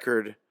keeping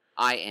record.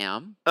 I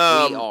am. We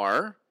Um,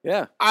 are.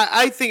 Yeah.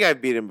 I think I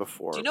beat him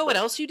before. Do you know what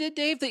else you did,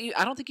 Dave, that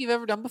I don't think you've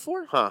ever done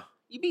before? Huh.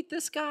 You beat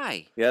this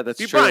guy. Yeah, that's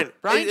Beat true.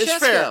 Brian It's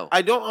fair. Chesko.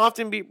 I don't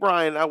often beat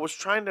Brian. I was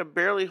trying to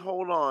barely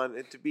hold on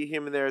and to beat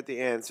him in there at the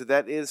end, so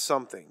that is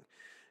something.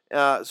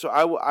 So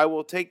I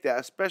will take that,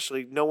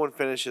 especially no one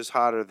finishes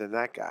hotter than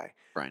that guy.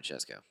 Brian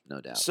Chesko,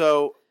 no doubt.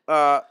 So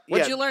What'd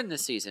yeah. you learn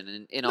this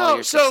season in all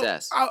your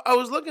success? I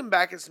was looking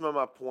back at some of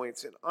my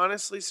points, and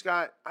honestly,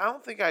 Scott, I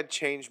don't think I'd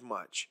changed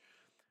much.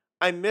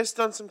 I missed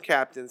on some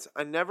captains.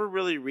 I never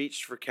really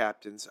reached for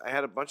captains. I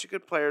had a bunch of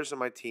good players on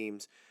my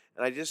teams,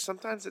 and I just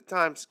sometimes at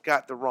times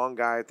got the wrong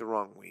guy at the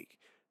wrong week.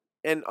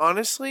 And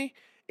honestly,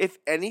 if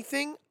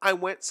anything, I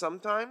went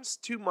sometimes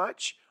too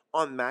much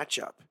on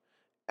matchup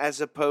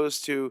as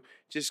opposed to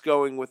just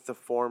going with the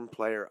form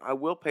player. I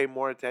will pay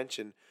more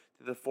attention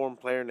to the form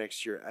player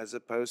next year as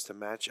opposed to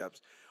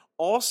matchups.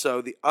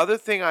 Also, the other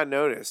thing I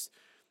noticed,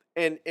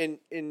 and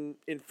in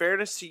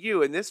fairness to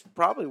you, and this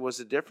probably was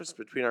the difference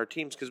between our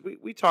teams, because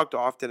we talked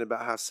often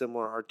about how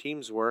similar our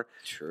teams were.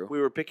 True.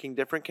 We were picking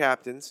different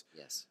captains.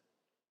 Yes.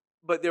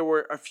 But there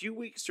were a few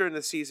weeks during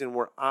the season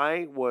where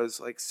I was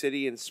like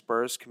City and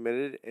Spurs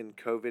committed, and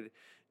COVID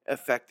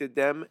affected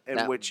them, and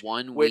That which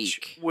one which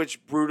week.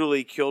 which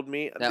brutally killed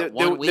me. That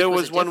one week there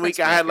was was a one week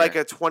difference I had like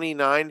maker. a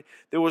 29.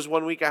 There was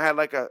one week I had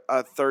like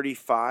a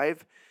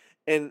 35,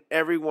 and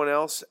everyone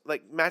else,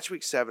 like match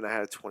week 7, I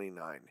had a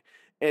 29,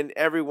 and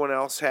everyone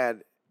else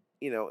had,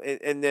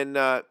 and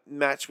then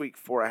match week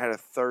 4 I had a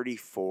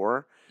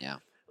 34. Yeah.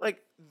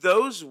 Like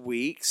those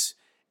weeks,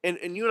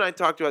 and you and I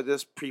talked about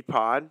this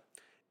pre-pod.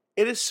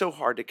 It is so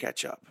hard to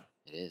catch up.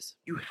 It is.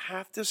 You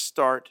have to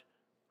start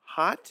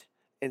hot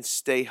and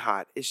stay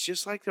hot. It's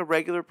just like the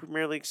regular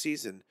Premier League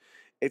season.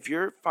 If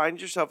you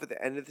find yourself at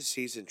the end of the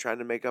season trying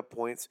to make up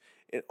points,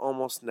 it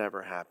almost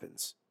never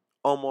happens.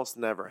 Almost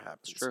never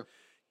happens. It's true.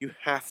 You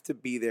have to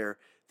be there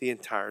the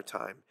entire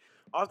time.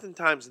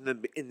 Oftentimes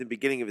in the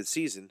beginning of the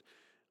season,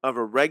 of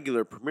a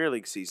regular Premier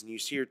League season, you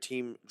see your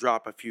team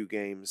drop a few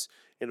games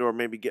and or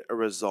maybe get a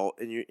result,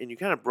 and you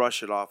kind of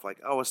brush it off like,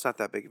 oh, it's not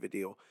that big of a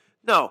deal.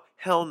 No,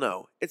 hell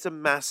no. It's a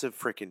massive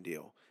freaking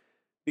deal.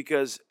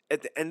 because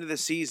at the end of the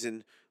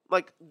season,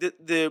 like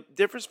the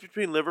difference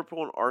between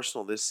Liverpool and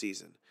Arsenal this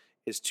season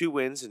is 2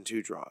 wins and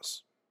 2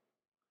 draws.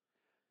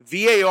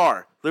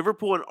 VAR,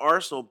 Liverpool and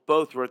Arsenal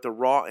both were at the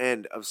raw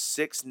end of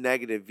 6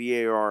 negative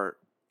VAR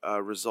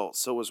results.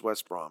 So was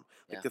West Brom.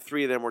 Like Yeah. the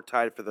 3 of them were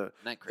tied for the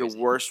crazy?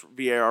 worst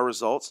VAR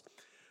results.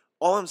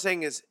 All I'm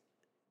saying is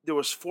there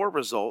was 4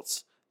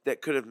 results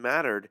that could have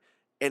mattered,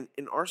 and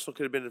Arsenal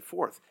could have been in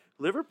 4th.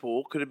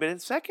 Liverpool could have been in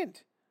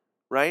 2nd,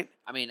 right?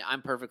 I mean,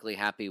 I'm perfectly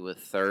happy with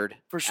 3rd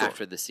For sure.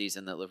 after the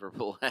season that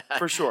Liverpool had.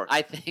 For sure.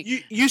 I think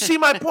You see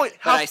my point?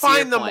 But I How see your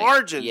fine the point.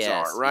 margins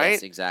Yes, are, right?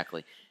 Yes,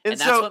 exactly. And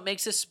that's so, what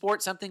makes a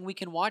sport something we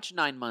can watch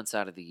 9 months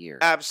out of the year.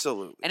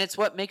 absolutely. And it's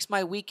what makes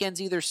my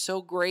weekends either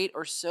so great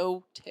or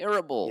so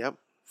terrible Yep.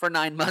 for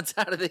 9 months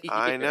out of the year.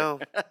 I know.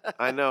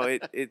 I know.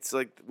 It's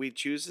like we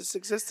choose this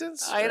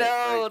existence. I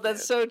know. That's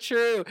get so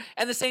true.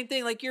 And the same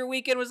thing, like your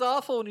weekend was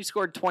awful when you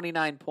scored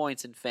 29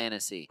 points in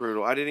fantasy.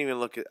 brutal. I didn't even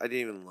look.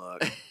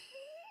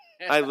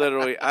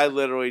 I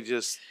literally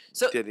just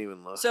So- didn't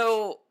even look.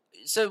 So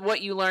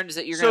what you learned is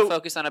that you're going So- to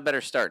focus on a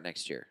better start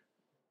next year.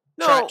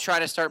 no, Try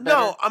to start better.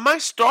 no. My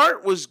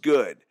start was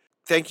good.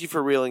 Thank you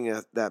for reeling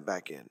that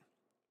back in.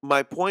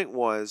 My point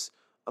was,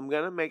 I'm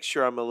gonna make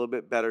sure I'm a little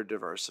bit better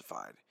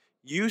diversified.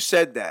 You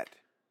said that,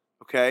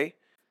 okay?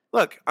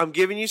 Look, I'm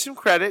giving you some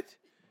credit.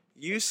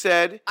 You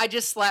said I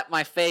just slapped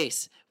my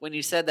face when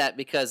you said that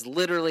because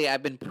literally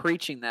I've been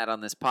preaching that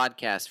on this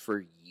podcast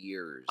for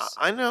years.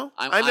 I know.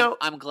 I'm, I know.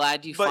 I'm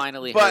glad you But-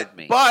 finally but, heard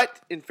me. But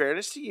in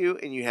fairness to you,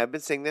 and you have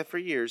been saying that for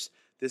years,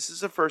 this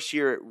is the first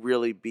year it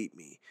really beat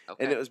me,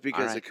 Okay. and it was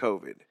because All right. of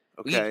COVID.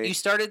 You- Okay. You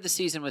started the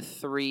season with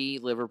 3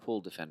 Liverpool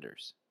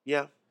defenders.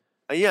 Yeah.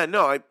 Yeah.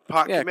 No, I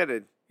pot Yeah.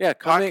 committed. Yeah,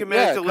 committed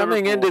to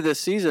coming into Liverpool. the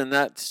season,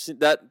 that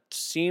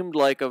seemed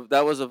like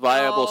that was a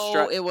viable No,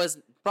 strategy. it was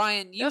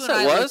Brian. You Yes, and it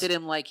I was. looked at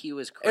him like he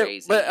was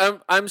crazy.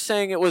 But I'm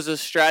saying it was a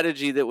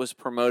strategy that was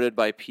promoted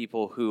by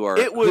people who are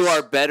It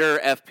was- better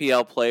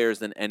FPL players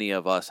than any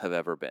of us have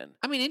ever been.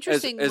 I mean, Is,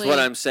 interestingly, is what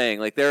I'm saying.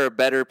 Like there are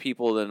better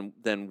people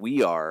than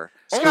we are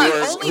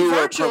Scott, who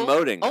are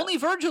promoting. Only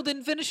Virgil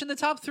didn't finish in the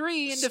top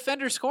 3 in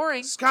defender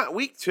scoring. Scott,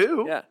 week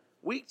 2. Yeah.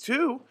 Week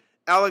 2,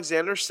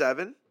 Alexander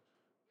 7,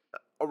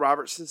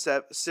 Robertson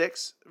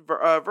 6,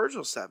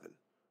 Virgil 7.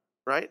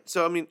 Right?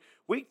 So, I mean,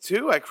 week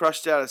 2, I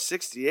crushed out a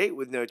 68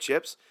 with no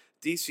chips.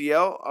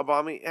 DCL,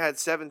 Aubameyang had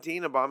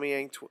 17,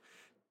 Aubameyang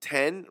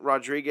 10,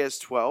 Rodriguez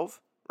 12.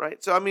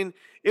 Right? So, I mean,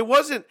 it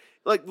wasn't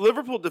like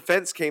Liverpool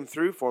defense came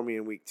through for me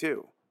in week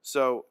 2.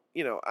 So,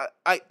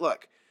 I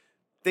look,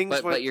 things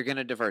But went. you're going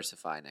to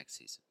diversify next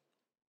season.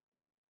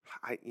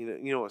 You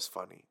know what's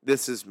funny?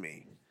 This is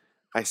me.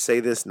 I say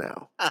this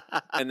now.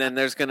 And then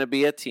there's going to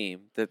be a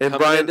team that And coming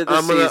Brian, into the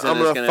I'm gonna- season I'm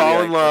is gonna going to fall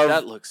be in like, love.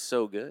 that looks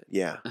so good.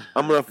 Yeah.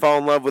 I'm gonna fall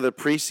in love with a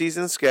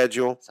preseason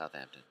schedule,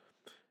 Southampton.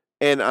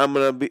 and I'm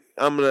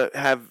gonna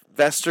have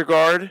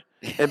Vestergaard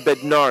and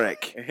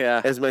Bednarik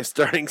Yeah. as my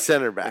starting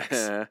center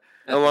backs,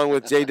 along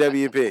with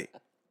JWP.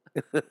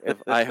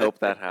 I hope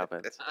that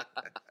happens.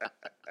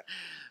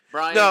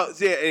 Brian. No,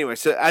 yeah. Anyway,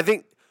 so I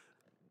think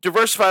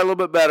diversify a little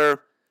bit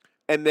better,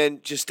 and then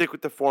just stick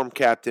with the form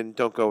captain.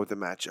 Don't go with the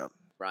matchup.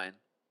 Brian.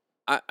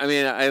 I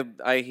mean,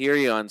 I hear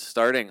you on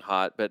starting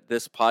hot, but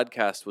this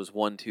podcast was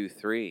 1, 2,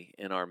 3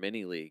 in our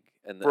mini league,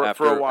 and For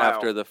after a while.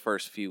 after the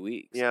first few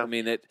weeks, Yeah. I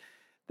mean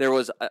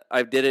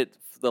I did it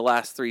the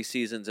last 3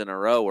 seasons in a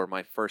row, where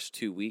my first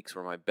 2 weeks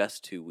were my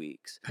best 2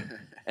 weeks,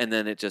 and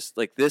then it just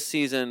like this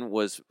season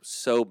was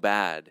so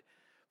bad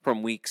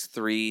from weeks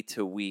 3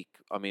 to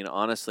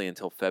honestly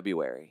until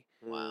February.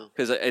 Wow.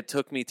 Because it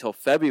took me till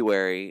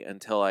February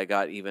until I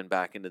got even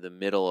back into the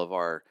middle of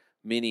our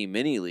mini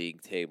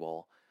league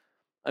table.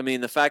 I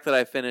mean, the fact that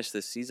I finished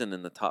this season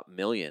in the top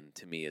 1,000,000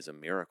 to me is a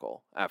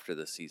miracle after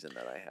the season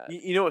that I had.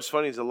 You know what's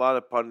funny is a lot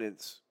of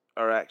pundits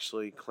are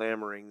actually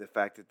clamoring the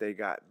fact that they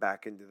got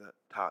back into the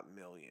top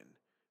 1,000,000.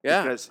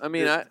 Yeah, Because I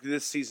mean,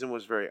 this season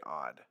was very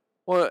odd.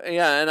 well,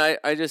 yeah, and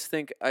I just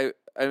think I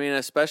mean,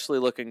 especially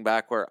looking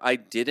back where I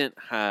didn't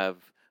have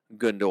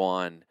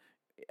Gundogan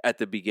at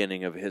the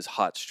beginning of his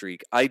hot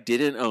streak. I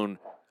didn't own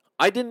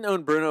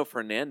Bruno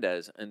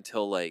Fernandes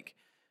until like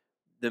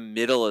the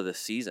middle of the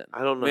season.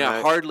 I don't know. I mean, I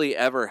how- hardly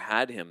ever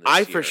had him this I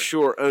year. for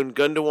sure owned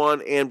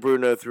Gundogan and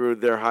Bruno through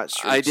their hot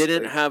streaks. I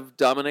didn't Like, have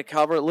Dominic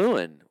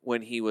Calvert-Lewin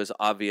when he was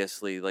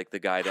obviously like the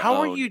guy to How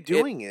are own. you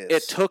doing It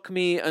this? took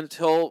me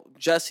until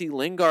Jesse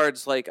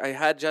Lingard's I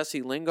had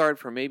Jesse Lingard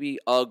for maybe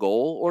a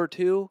goal or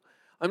 2.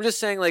 I'm just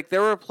saying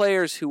there were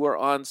players who were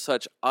on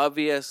such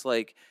obvious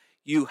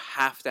you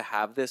have to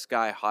have this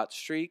guy hot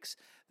streaks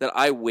that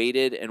I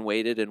waited and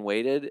waited and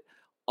waited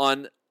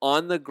on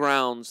the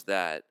grounds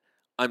that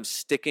I'm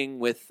sticking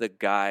with the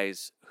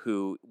guys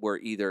who were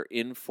either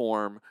in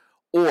form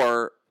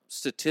or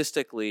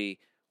statistically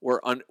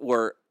were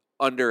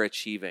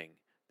underachieving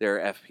their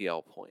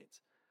FPL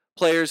points.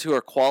 Players who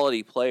are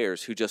quality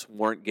players who just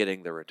weren't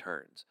getting the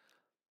returns.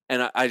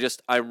 And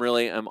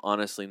I'm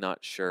honestly not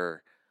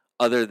sure,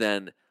 other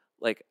than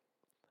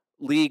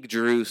League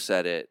Drew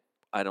said it,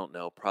 I don't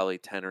know, probably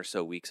 10 or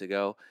so weeks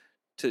ago.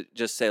 to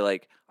just say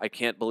like, I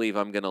can't believe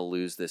I'm going to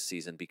lose this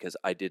season because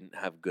I didn't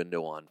have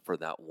Gundogan for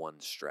that one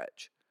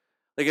stretch.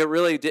 Like it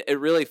really did. It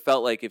really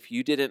felt like if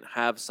you didn't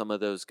have some of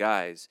those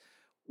guys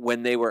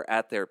when they were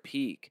at their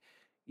peak,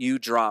 you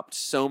dropped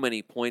so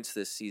many points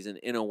this season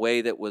in a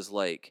way that was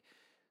like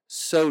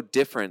so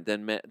different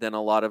than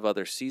a lot of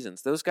other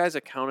seasons. Those guys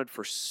accounted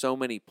for so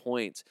many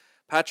points.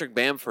 Patrick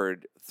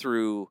Bamford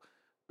through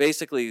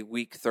basically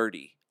week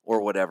 30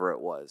 or whatever it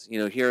was,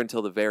 here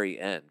until the very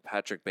end,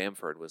 Patrick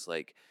Bamford was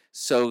like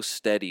so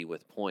steady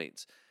with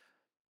points.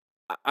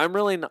 I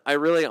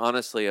really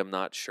honestly am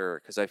not sure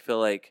because I feel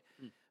like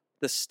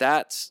the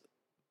stats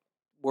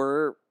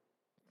were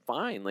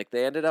fine. Like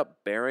they ended up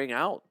bearing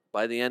out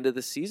by the end of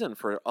the season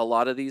for a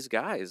lot of these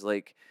guys.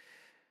 Like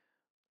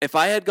if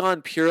I had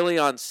gone purely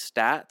on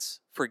stats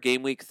for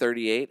game week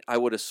 38, I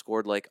would have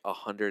scored like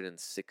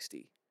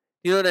 160.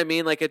 You know what I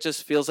mean? Like it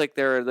just feels like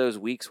there are those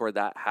weeks where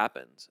that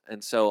happens.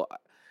 And so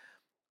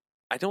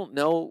I don't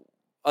know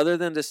other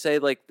than to say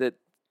like that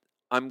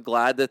I'm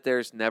glad that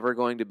there's never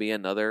going to be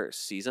another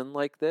season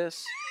like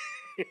this.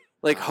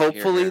 Like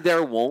hopefully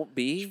there won't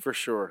be. For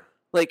sure.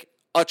 Like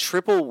a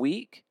triple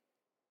week.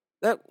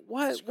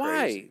 Why?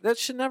 Crazy. That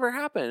should never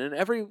happen. And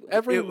every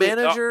It-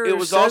 manager. It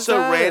was says also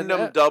that,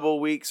 random and,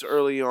 double weeks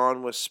early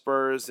on with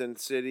Spurs and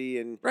City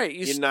and right.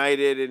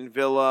 United and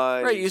Villa.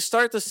 And Right, you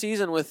start the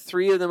season with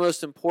three of the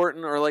most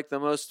important, or like the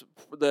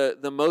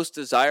most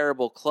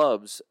desirable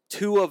clubs.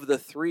 Two of the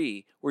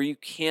three where you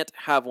can't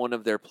have one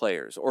of their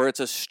players, or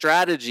it's a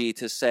strategy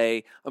to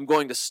say I'm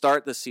going to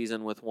start the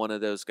season with one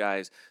of those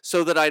guys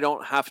so that I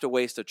don't have to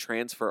waste a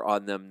transfer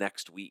on them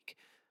next week.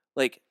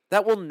 Like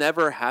that will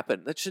never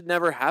happen. That should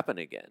never happen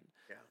again.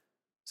 Yeah.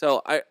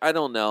 So I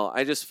don't know.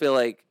 I just feel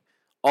like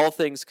all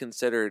things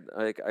considered,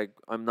 like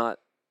I'm not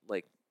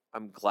like.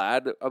 I'm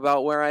glad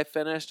about where I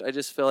finished. I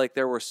just feel like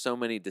there were so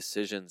many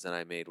decisions that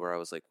I made where I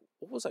was like,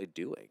 what was I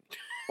doing?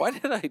 Why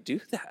did I do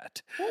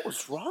that? what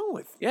was wrong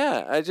with me?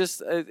 Yeah,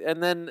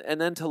 and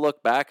then to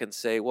look back and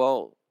say,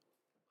 well,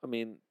 I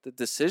mean, the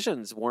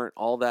decisions weren't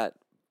all that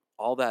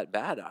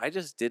bad. I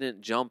just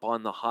didn't jump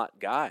on the hot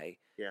guy.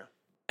 Yeah.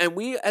 And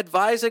we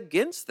advise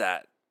against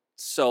that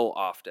so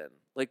often.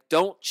 Like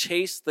don't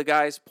chase the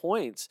guy's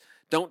points.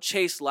 Don't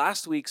chase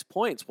last week's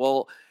points.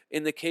 Well,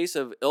 in the case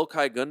of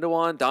Ilkay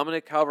Gundogan,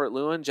 Dominic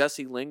Calvert-Lewin,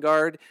 Jesse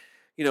Lingard,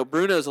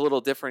 Bruno's a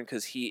little different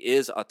because he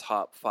is a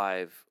top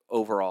 5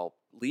 overall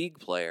league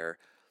player.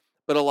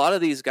 But a lot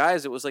of these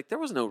guys, it was like there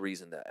was no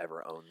reason to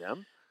ever own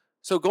them.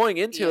 So going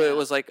into it, it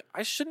was like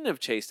I shouldn't have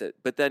chased it.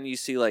 But then you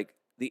see like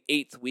the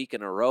 8th week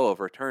in a row of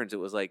returns, it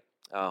was like,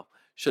 oh,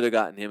 should have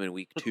gotten him in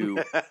week 2.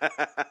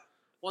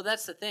 Well,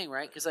 that's the thing,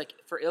 right? Because like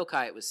for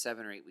Ilkay, it was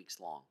 7 or 8 weeks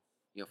long.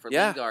 For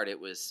Yeah. Lingard, it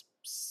was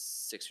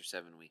 6 or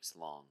 7 weeks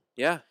long.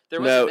 Yeah. There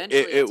was No,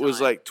 eventually it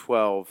was like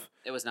 12.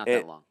 it was not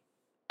it- that long.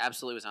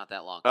 Absolutely was not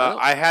that long.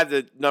 I had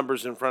the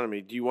numbers in front of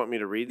me. Do you want me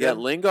to read Yeah, them?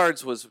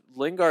 Lingard's was You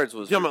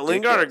talking about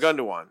Lingard or ridiculous.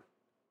 Gundogan?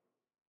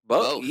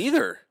 Both.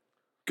 Either.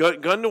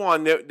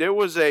 Gundogan, there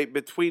was a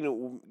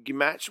between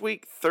match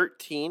week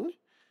 13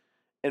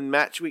 and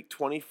match week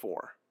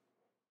 24.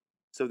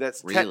 So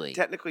that's Really?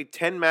 technically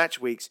 10 match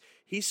weeks.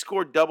 He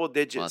scored double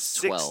digits Well, it's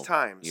 6 12.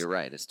 times. You're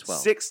right. It's 12.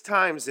 6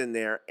 times in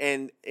there,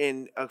 and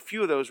a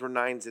few of those were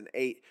 9s and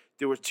 8.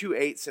 There were 2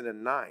 8s and a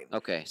 9.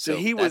 Okay, So so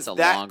he that's was a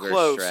that longer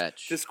close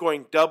stretch. to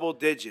scoring double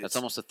digits. That's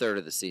almost a third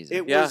of the season.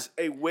 It Yeah. was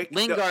a wicked.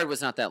 Lingard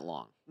was not that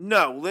long.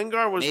 No,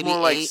 Lingard was Maybe more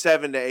like 8?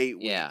 7 to 8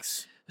 Yeah.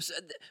 weeks.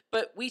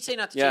 But we say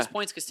not to Yeah. chase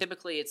points because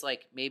typically it's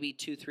like maybe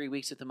 2-3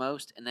 weeks at the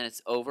most, and then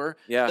it's over.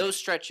 Yeah. Those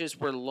stretches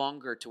were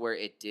longer to where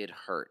it did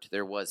hurt.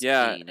 There was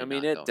Yeah, pain I in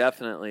mean not it going.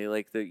 definitely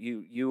like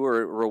you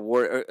were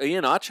reward.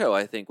 Ian Acho,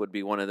 I think, would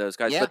be one of those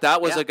guys. Yeah, But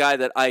that was yeah. a guy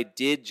that I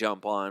did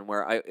jump on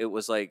where it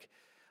was like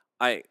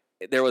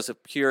there was a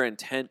pure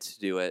intent to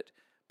do it,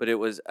 but it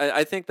was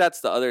I think that's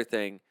the other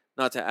thing.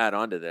 Not to add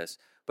on to this,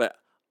 but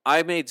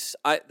I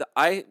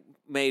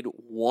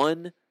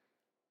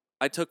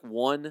took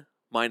one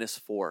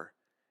 -4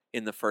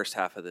 in the first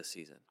half of the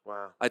season.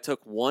 Wow. I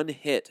took one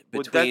hit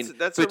Well, between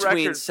that's a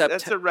record.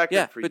 That's a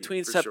record for you.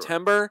 between for sure.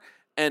 September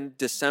and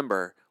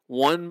December,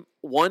 one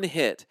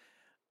hit,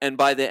 and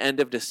by the end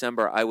of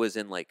December, I was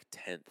in like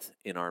 10th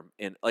in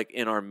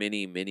our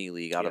mini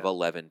league out of Yeah.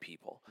 11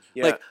 people.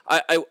 Yeah. Like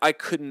I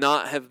could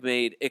not have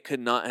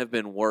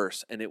been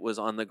worse, and it was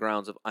on the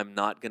grounds of I'm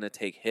not going to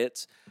take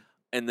hits,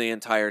 and the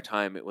entire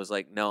time it was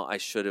like no,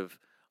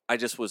 I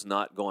just was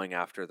not going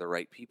after the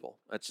right people.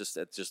 That's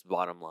just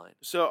bottom line.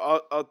 So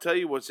I'll tell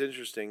you what's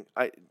interesting.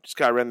 I just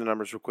got to run the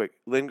numbers real quick.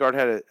 Lingard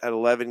had an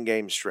 11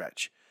 game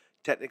stretch,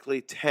 technically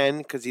 10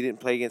 because he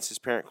didn't play against his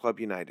parent club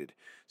United.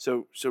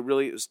 So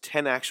really it was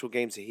 10 actual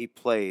games that he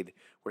played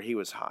where he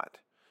was hot.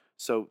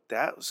 So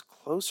that was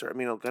closer. I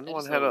mean, Gundogan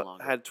just a little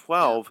longer. had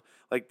 12.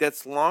 Like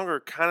that's longer,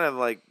 kind of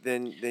like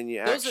than you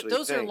actually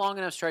Those are think. long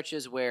enough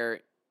stretches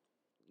where,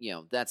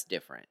 that's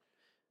different.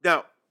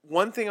 Now,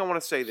 one thing I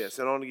want to say this,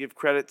 and I want to give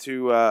credit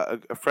to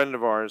a friend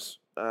of ours,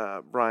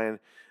 Brian,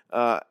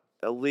 a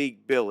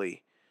league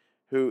Billy,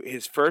 who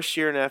his first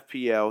year in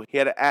FPL, he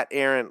had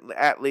an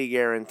at League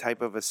Aaron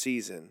type of a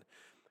season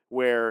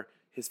where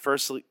his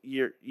first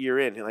year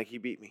in, like he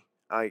beat me.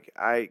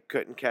 I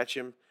couldn't catch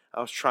him.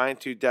 I was trying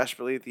to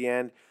desperately at the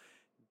end.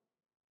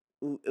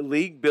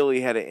 League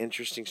Billy had an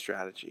interesting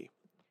strategy.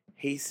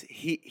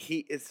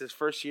 It's his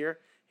first year.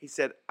 He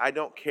said, I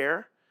don't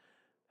care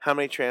how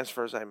many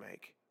transfers I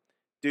make.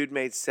 Dude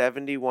made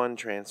 71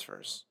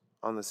 transfers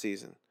on the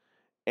season.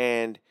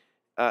 And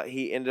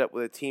he ended up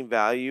with a team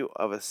value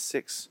of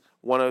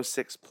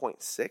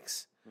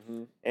 106.6.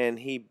 And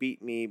he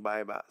beat me by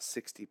about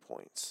 60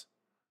 points.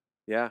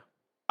 Yeah.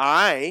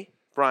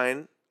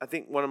 Brian, I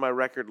think one of my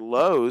record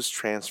lows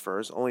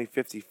transfers, only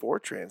 54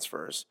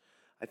 transfers.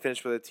 I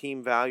finished with a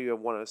team value of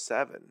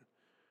 107.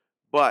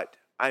 But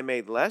I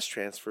made less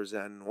transfers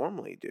than I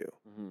normally do.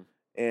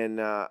 And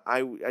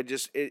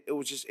it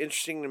was just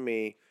interesting to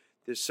me.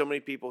 There's so many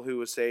people who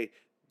would say,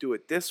 do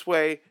it this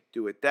way,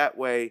 do it that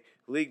way.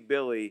 League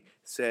Billy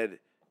said,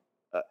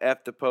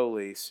 F the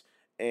police.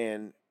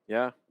 And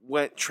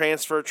went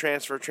transfer,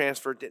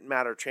 didn't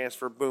matter,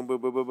 transfer, boom,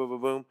 boom, boom, boom, boom,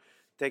 boom, boom.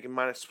 Taking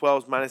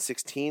 -12s,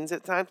 -16s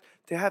at times.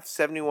 To have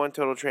 71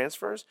 total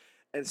transfers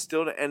and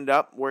still to end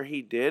up where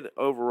he did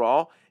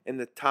overall in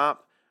the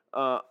top,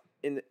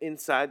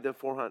 inside the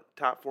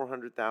top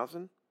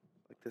 400,000,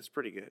 like that's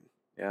pretty good.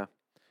 Yeah.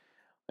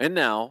 And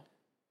now,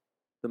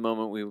 the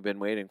moment we've been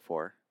waiting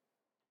for,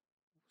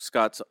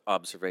 Scott's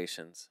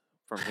observations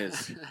from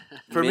his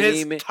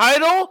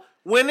title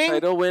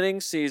winning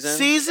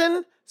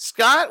season.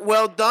 Scott,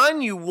 well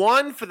done. You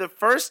won for the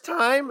first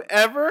time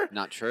ever.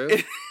 Not true.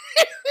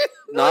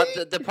 Not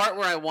the part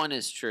where I won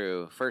is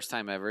true. First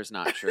time ever is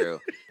not true.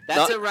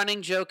 That's a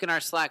running joke in our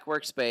Slack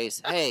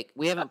workspace. Hey,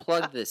 we haven't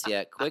plugged this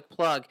yet. Quick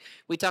plug.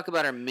 We talk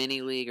about our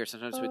mini league, or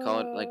sometimes we call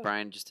it, like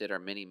Brian just did, our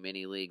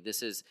mini league.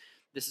 This is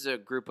a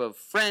group of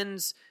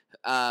friends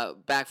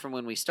back from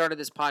when we started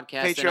this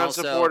podcast. Patreon and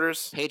also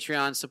supporters.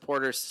 Patreon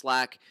supporters,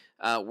 Slack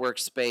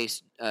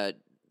workspace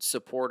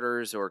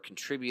supporters or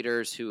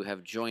contributors who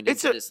have joined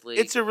into this league.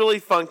 It's a really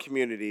fun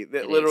community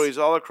that literally is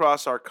all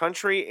across our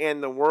country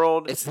and the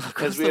world. It's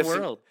across the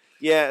world.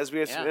 As we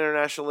have some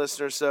international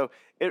listeners. So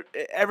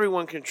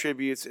everyone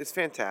contributes. It's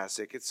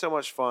fantastic. It's so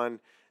much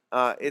fun.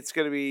 It's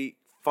going to be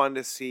fun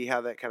to see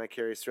how that kind of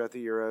carries throughout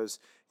the Euros.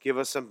 Give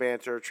us some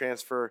banter.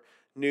 Transfer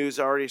news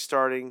already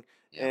starting.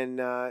 Yeah. And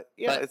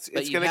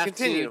it's going to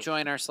continue. You have to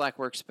join our Slack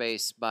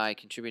workspace by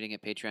contributing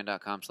at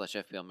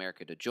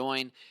patreon.com/FPLAmerica to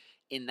join.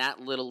 In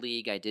that little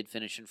league, I did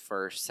finish in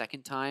first.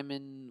 Second time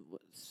in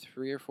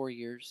 3 or 4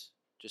 years,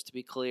 just to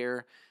be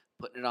clear.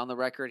 Putting it on the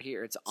record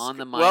here. It's on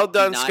the mic. Well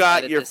done,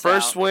 Scott. Your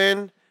first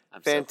win.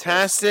 I'm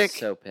fantastic.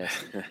 So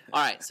pissed.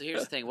 All right, so here's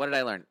the thing. What did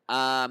I learn?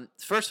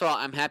 First of all,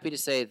 I'm happy to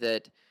say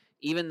that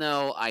even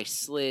though I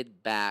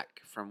slid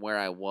back from where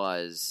I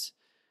was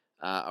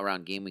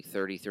around game week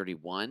 30,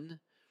 31,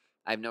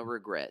 I have no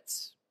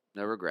regrets.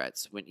 No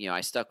regrets. When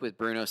I stuck with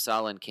Bruno,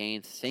 Salah, and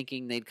Kane,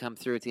 thinking they'd come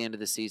through at the end of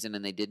the season,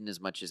 and they didn't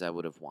as much as I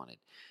would have wanted.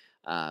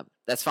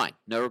 That's fine.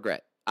 No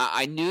regret.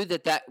 I knew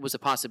that was a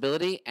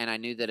possibility, and I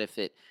knew that if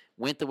it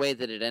went the way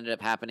that it ended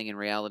up happening in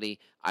reality,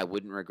 I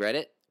wouldn't regret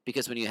it.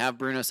 Because when you have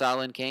Bruno,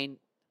 Salah, and Kane,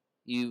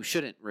 you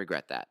shouldn't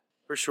regret that.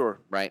 For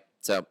sure. Right?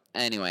 So,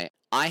 anyway,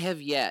 I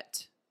have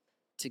yet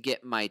to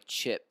get my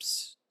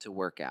chips to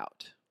work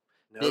out.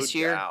 No doubt. This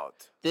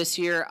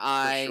year,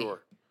 For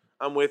sure.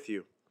 I'm with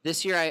you.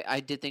 This year,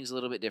 I did things a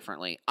little bit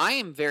differently. I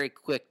am very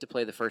quick to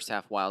play the first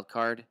half wild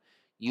card.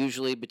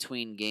 Usually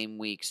between game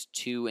weeks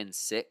 2 and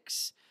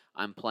 6,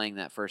 I'm playing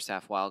that first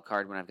half wild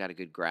card when I've got a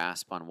good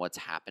grasp on what's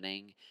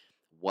happening,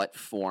 what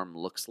form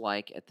looks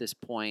like at this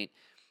point.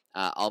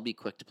 I'll be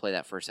quick to play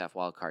that first half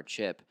wild card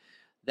chip.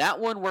 That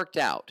one worked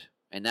out,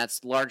 and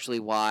that's largely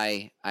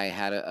why I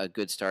had a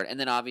good start. And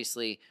then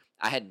obviously,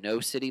 I had no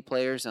City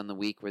players on the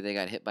week where they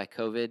got hit by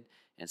COVID,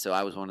 and so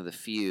I was one of the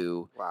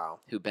few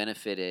who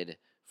benefited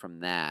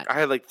from that. I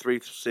had like 3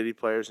 City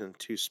players and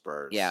 2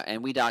 Spurs. Yeah,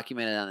 and we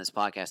documented on this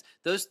podcast.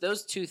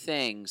 Those two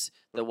things,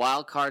 the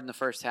wild card in the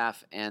first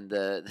half and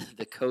the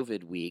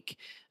COVID week,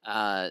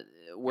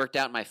 worked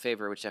out in my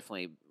favor, which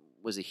definitely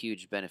was a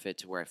huge benefit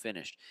to where I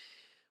finished.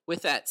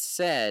 With that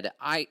said,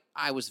 I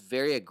was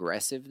very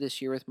aggressive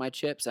this year with my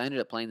chips. I ended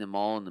up playing them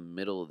all in the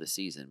middle of the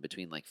season,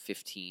 between like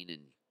 15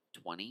 and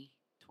 20,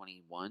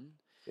 21.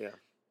 Yeah.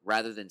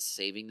 Rather than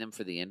saving them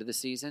for the end of the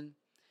season.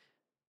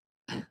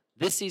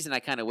 This season, I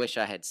kind of wish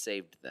I had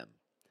saved them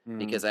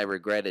because I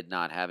regretted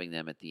not having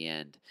them at the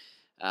end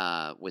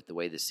with the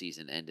way the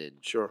season ended.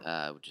 Sure.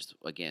 Just,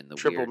 again, the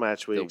triple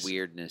match weeks. The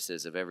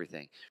weirdnesses of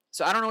everything.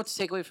 So I don't know what to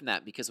take away from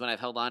that because when I've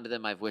held on to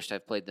them, I've wished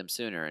I've played them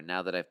sooner. And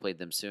now that I've played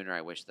them sooner,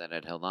 I wish that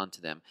I'd held on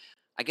to them.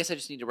 I guess I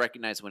just need to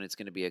recognize when it's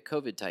going to be a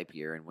COVID-type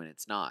year and when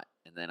it's not.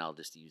 And then I'll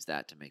just use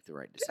that to make the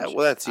right decision. Yeah,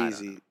 well, that's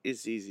easy.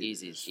 It's easy.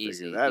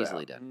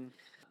 Easily done.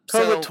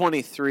 COVID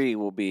 23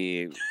 will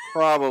be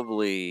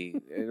probably,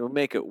 it'll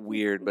make it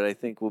weird, but I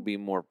think we'll be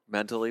more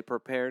mentally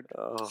prepared.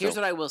 Here's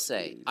what I will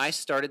say. I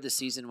started the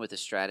season with a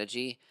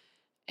strategy,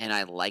 and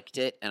I liked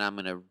it, and I'm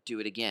going to do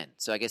it again.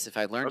 So I guess if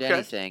I learned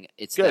anything,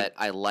 it's that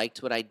I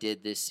liked what I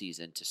did this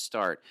season to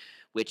start,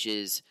 which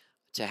is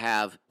to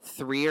have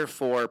 3 or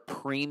 4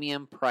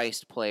 premium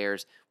priced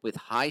players with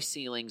high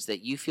ceilings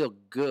that you feel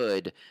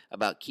good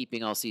about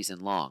keeping all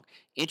season long.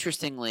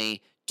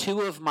 Interestingly,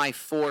 2 of my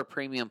 4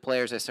 premium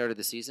players I started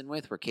the season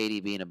with were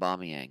KDB and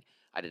Aubameyang.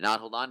 I did not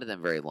hold on to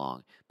them very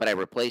long, but I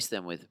replaced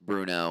them with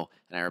Bruno,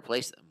 and I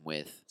replaced them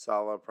with...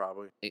 Salah,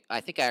 probably.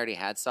 I think I already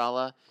had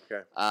Salah.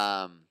 Okay.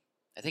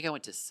 I think I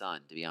went to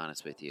Son, to be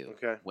honest with you,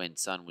 Okay. when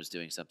Son was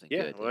doing something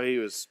Yeah, good. well, he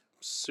was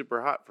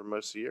super hot for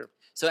most of the year.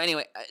 So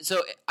anyway,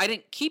 so I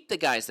didn't keep the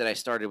guys that I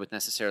started with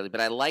necessarily,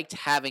 but I liked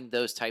having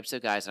those types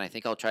of guys, and I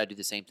think I'll try to do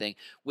the same thing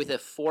with a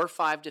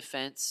 4-5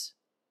 defense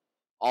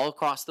all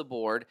across the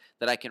board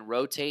that I can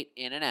rotate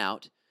in and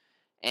out.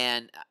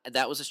 And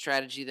that was a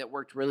strategy that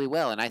worked really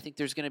well. And I think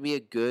there's going to be a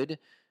good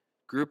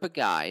group of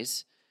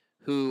guys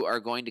who are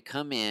going to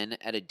come in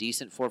at a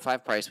decent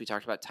 4-5 price. We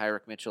talked about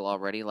Tyreek Mitchell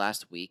already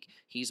last week.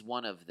 He's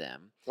one of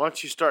them. Why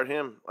don't you start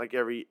him like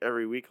every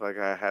week? Like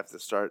I have to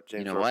start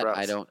James. You know what?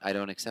 Ward-Prowse? I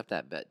don't accept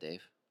that bet,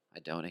 Dave. I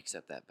don't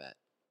accept that bet.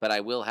 But I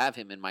will have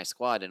him in my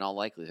squad in all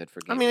likelihood for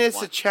game I mean, week it's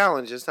 1. a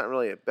challenge. It's not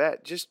really a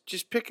bet.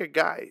 Just pick a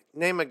guy.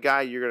 Name a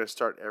guy you're going to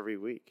start every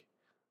week.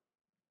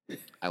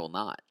 I will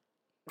not.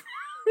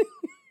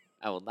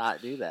 I will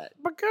not do that.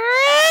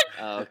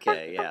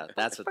 Okay, yeah,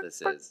 that's what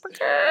this is.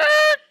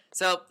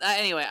 So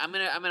anyway, I'm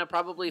gonna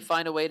probably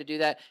find a way to do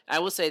that. I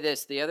will say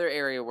this: the other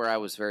area where I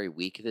was very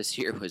weak this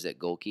year was at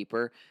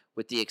goalkeeper,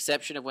 with the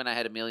exception of when I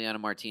had Emiliano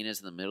Martinez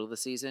in the middle of the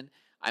season.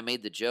 I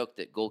made the joke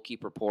that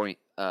goalkeeper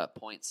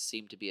points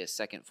seemed to be a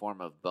second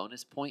form of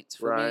bonus points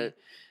for me.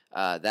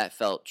 Right. That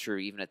felt true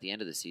even at the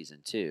end of the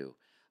season too.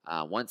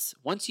 Once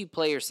you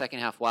play your second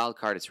half wild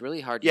card, it's really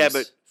hard to Yeah, use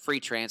but free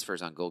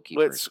transfers on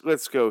goalkeepers.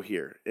 Let's go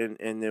here, and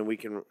then we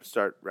can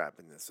start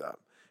wrapping this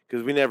up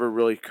because we never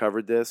really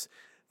covered this.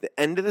 The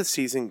end of the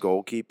season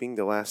goalkeeping,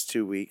 the last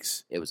 2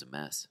 weeks, It was a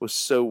mess. was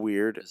so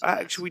weird. It was a mess.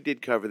 Actually, we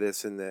did cover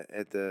this in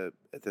at the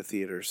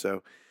theater.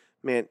 So,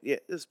 man, yeah,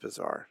 it's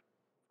bizarre.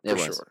 It For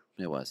was. sure.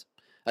 It was.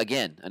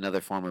 Again, another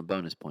form of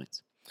bonus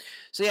points.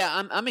 So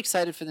yeah, I'm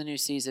excited for the new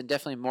season.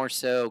 Definitely more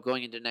so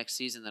going into next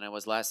season than I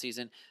was last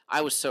season.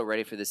 I was so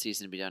ready for the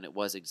season to be done. It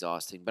was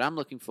exhausting, but I'm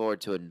looking forward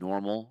to a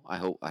normal. I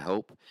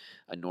hope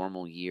a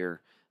normal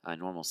year, a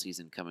normal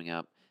season coming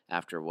up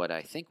after what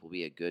I think will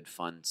be a good,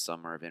 fun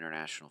summer of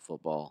international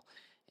football,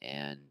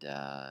 and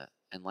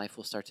life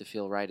will start to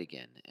feel right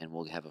again, and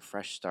we'll have a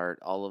fresh start.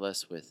 All of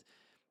us with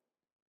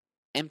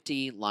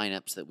empty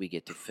lineups that we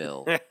get to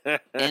fill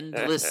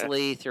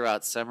endlessly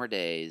throughout summer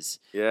days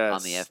Yes.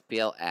 on the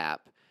FPL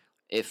app.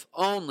 If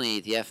only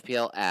the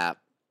FPL app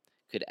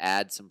could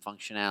add some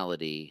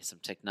functionality, some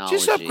technology.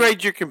 Just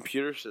upgrade your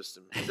computer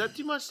system. Is that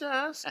too much to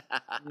ask?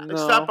 Like, No.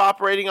 stop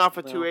operating off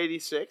of No.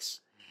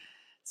 286.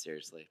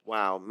 Seriously.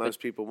 Wow, most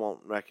people won't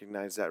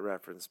recognize that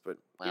reference, but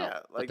Well, yeah,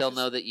 but like they'll just-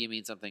 know that you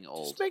mean something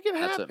old. make it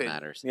That's what happen.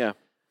 matters. Yeah.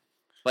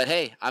 But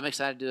hey, I'm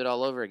excited to do it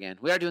all over again.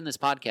 We are doing this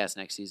podcast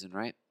next season,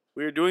 right?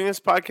 We are doing this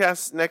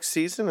podcast next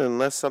season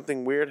unless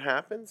something weird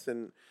happens,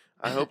 and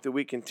I hope that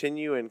we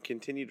continue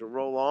to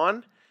roll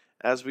on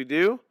as we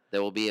do.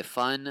 There will be a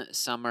fun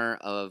summer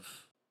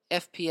of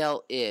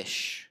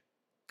FPL-ish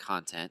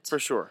content. For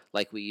sure.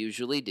 Like we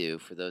usually do.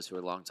 For those who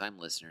are longtime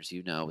listeners,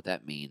 you know what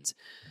that means.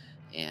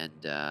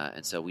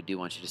 And so we do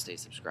want you to stay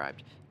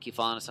subscribed. Keep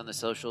following us on the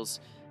socials.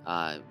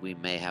 We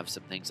may have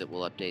some things that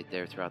we'll update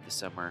there throughout the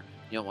summer.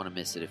 You don't want to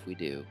miss it if we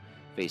do.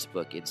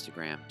 Facebook,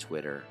 Instagram,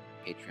 Twitter,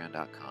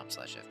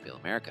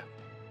 patreon.com/FPLAmerica.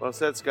 Well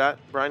said, Scott.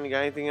 Brian, you got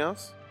anything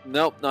else?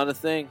 Nope, not a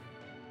thing.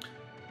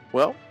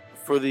 Well,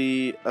 for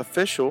the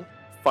official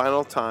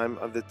final time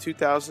of the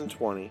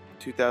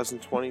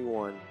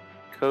 2020-2021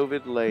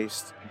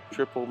 COVID-laced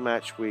triple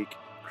match week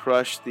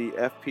crush the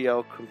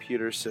FPL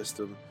computer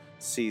system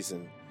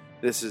season,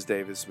 this is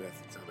David Smith.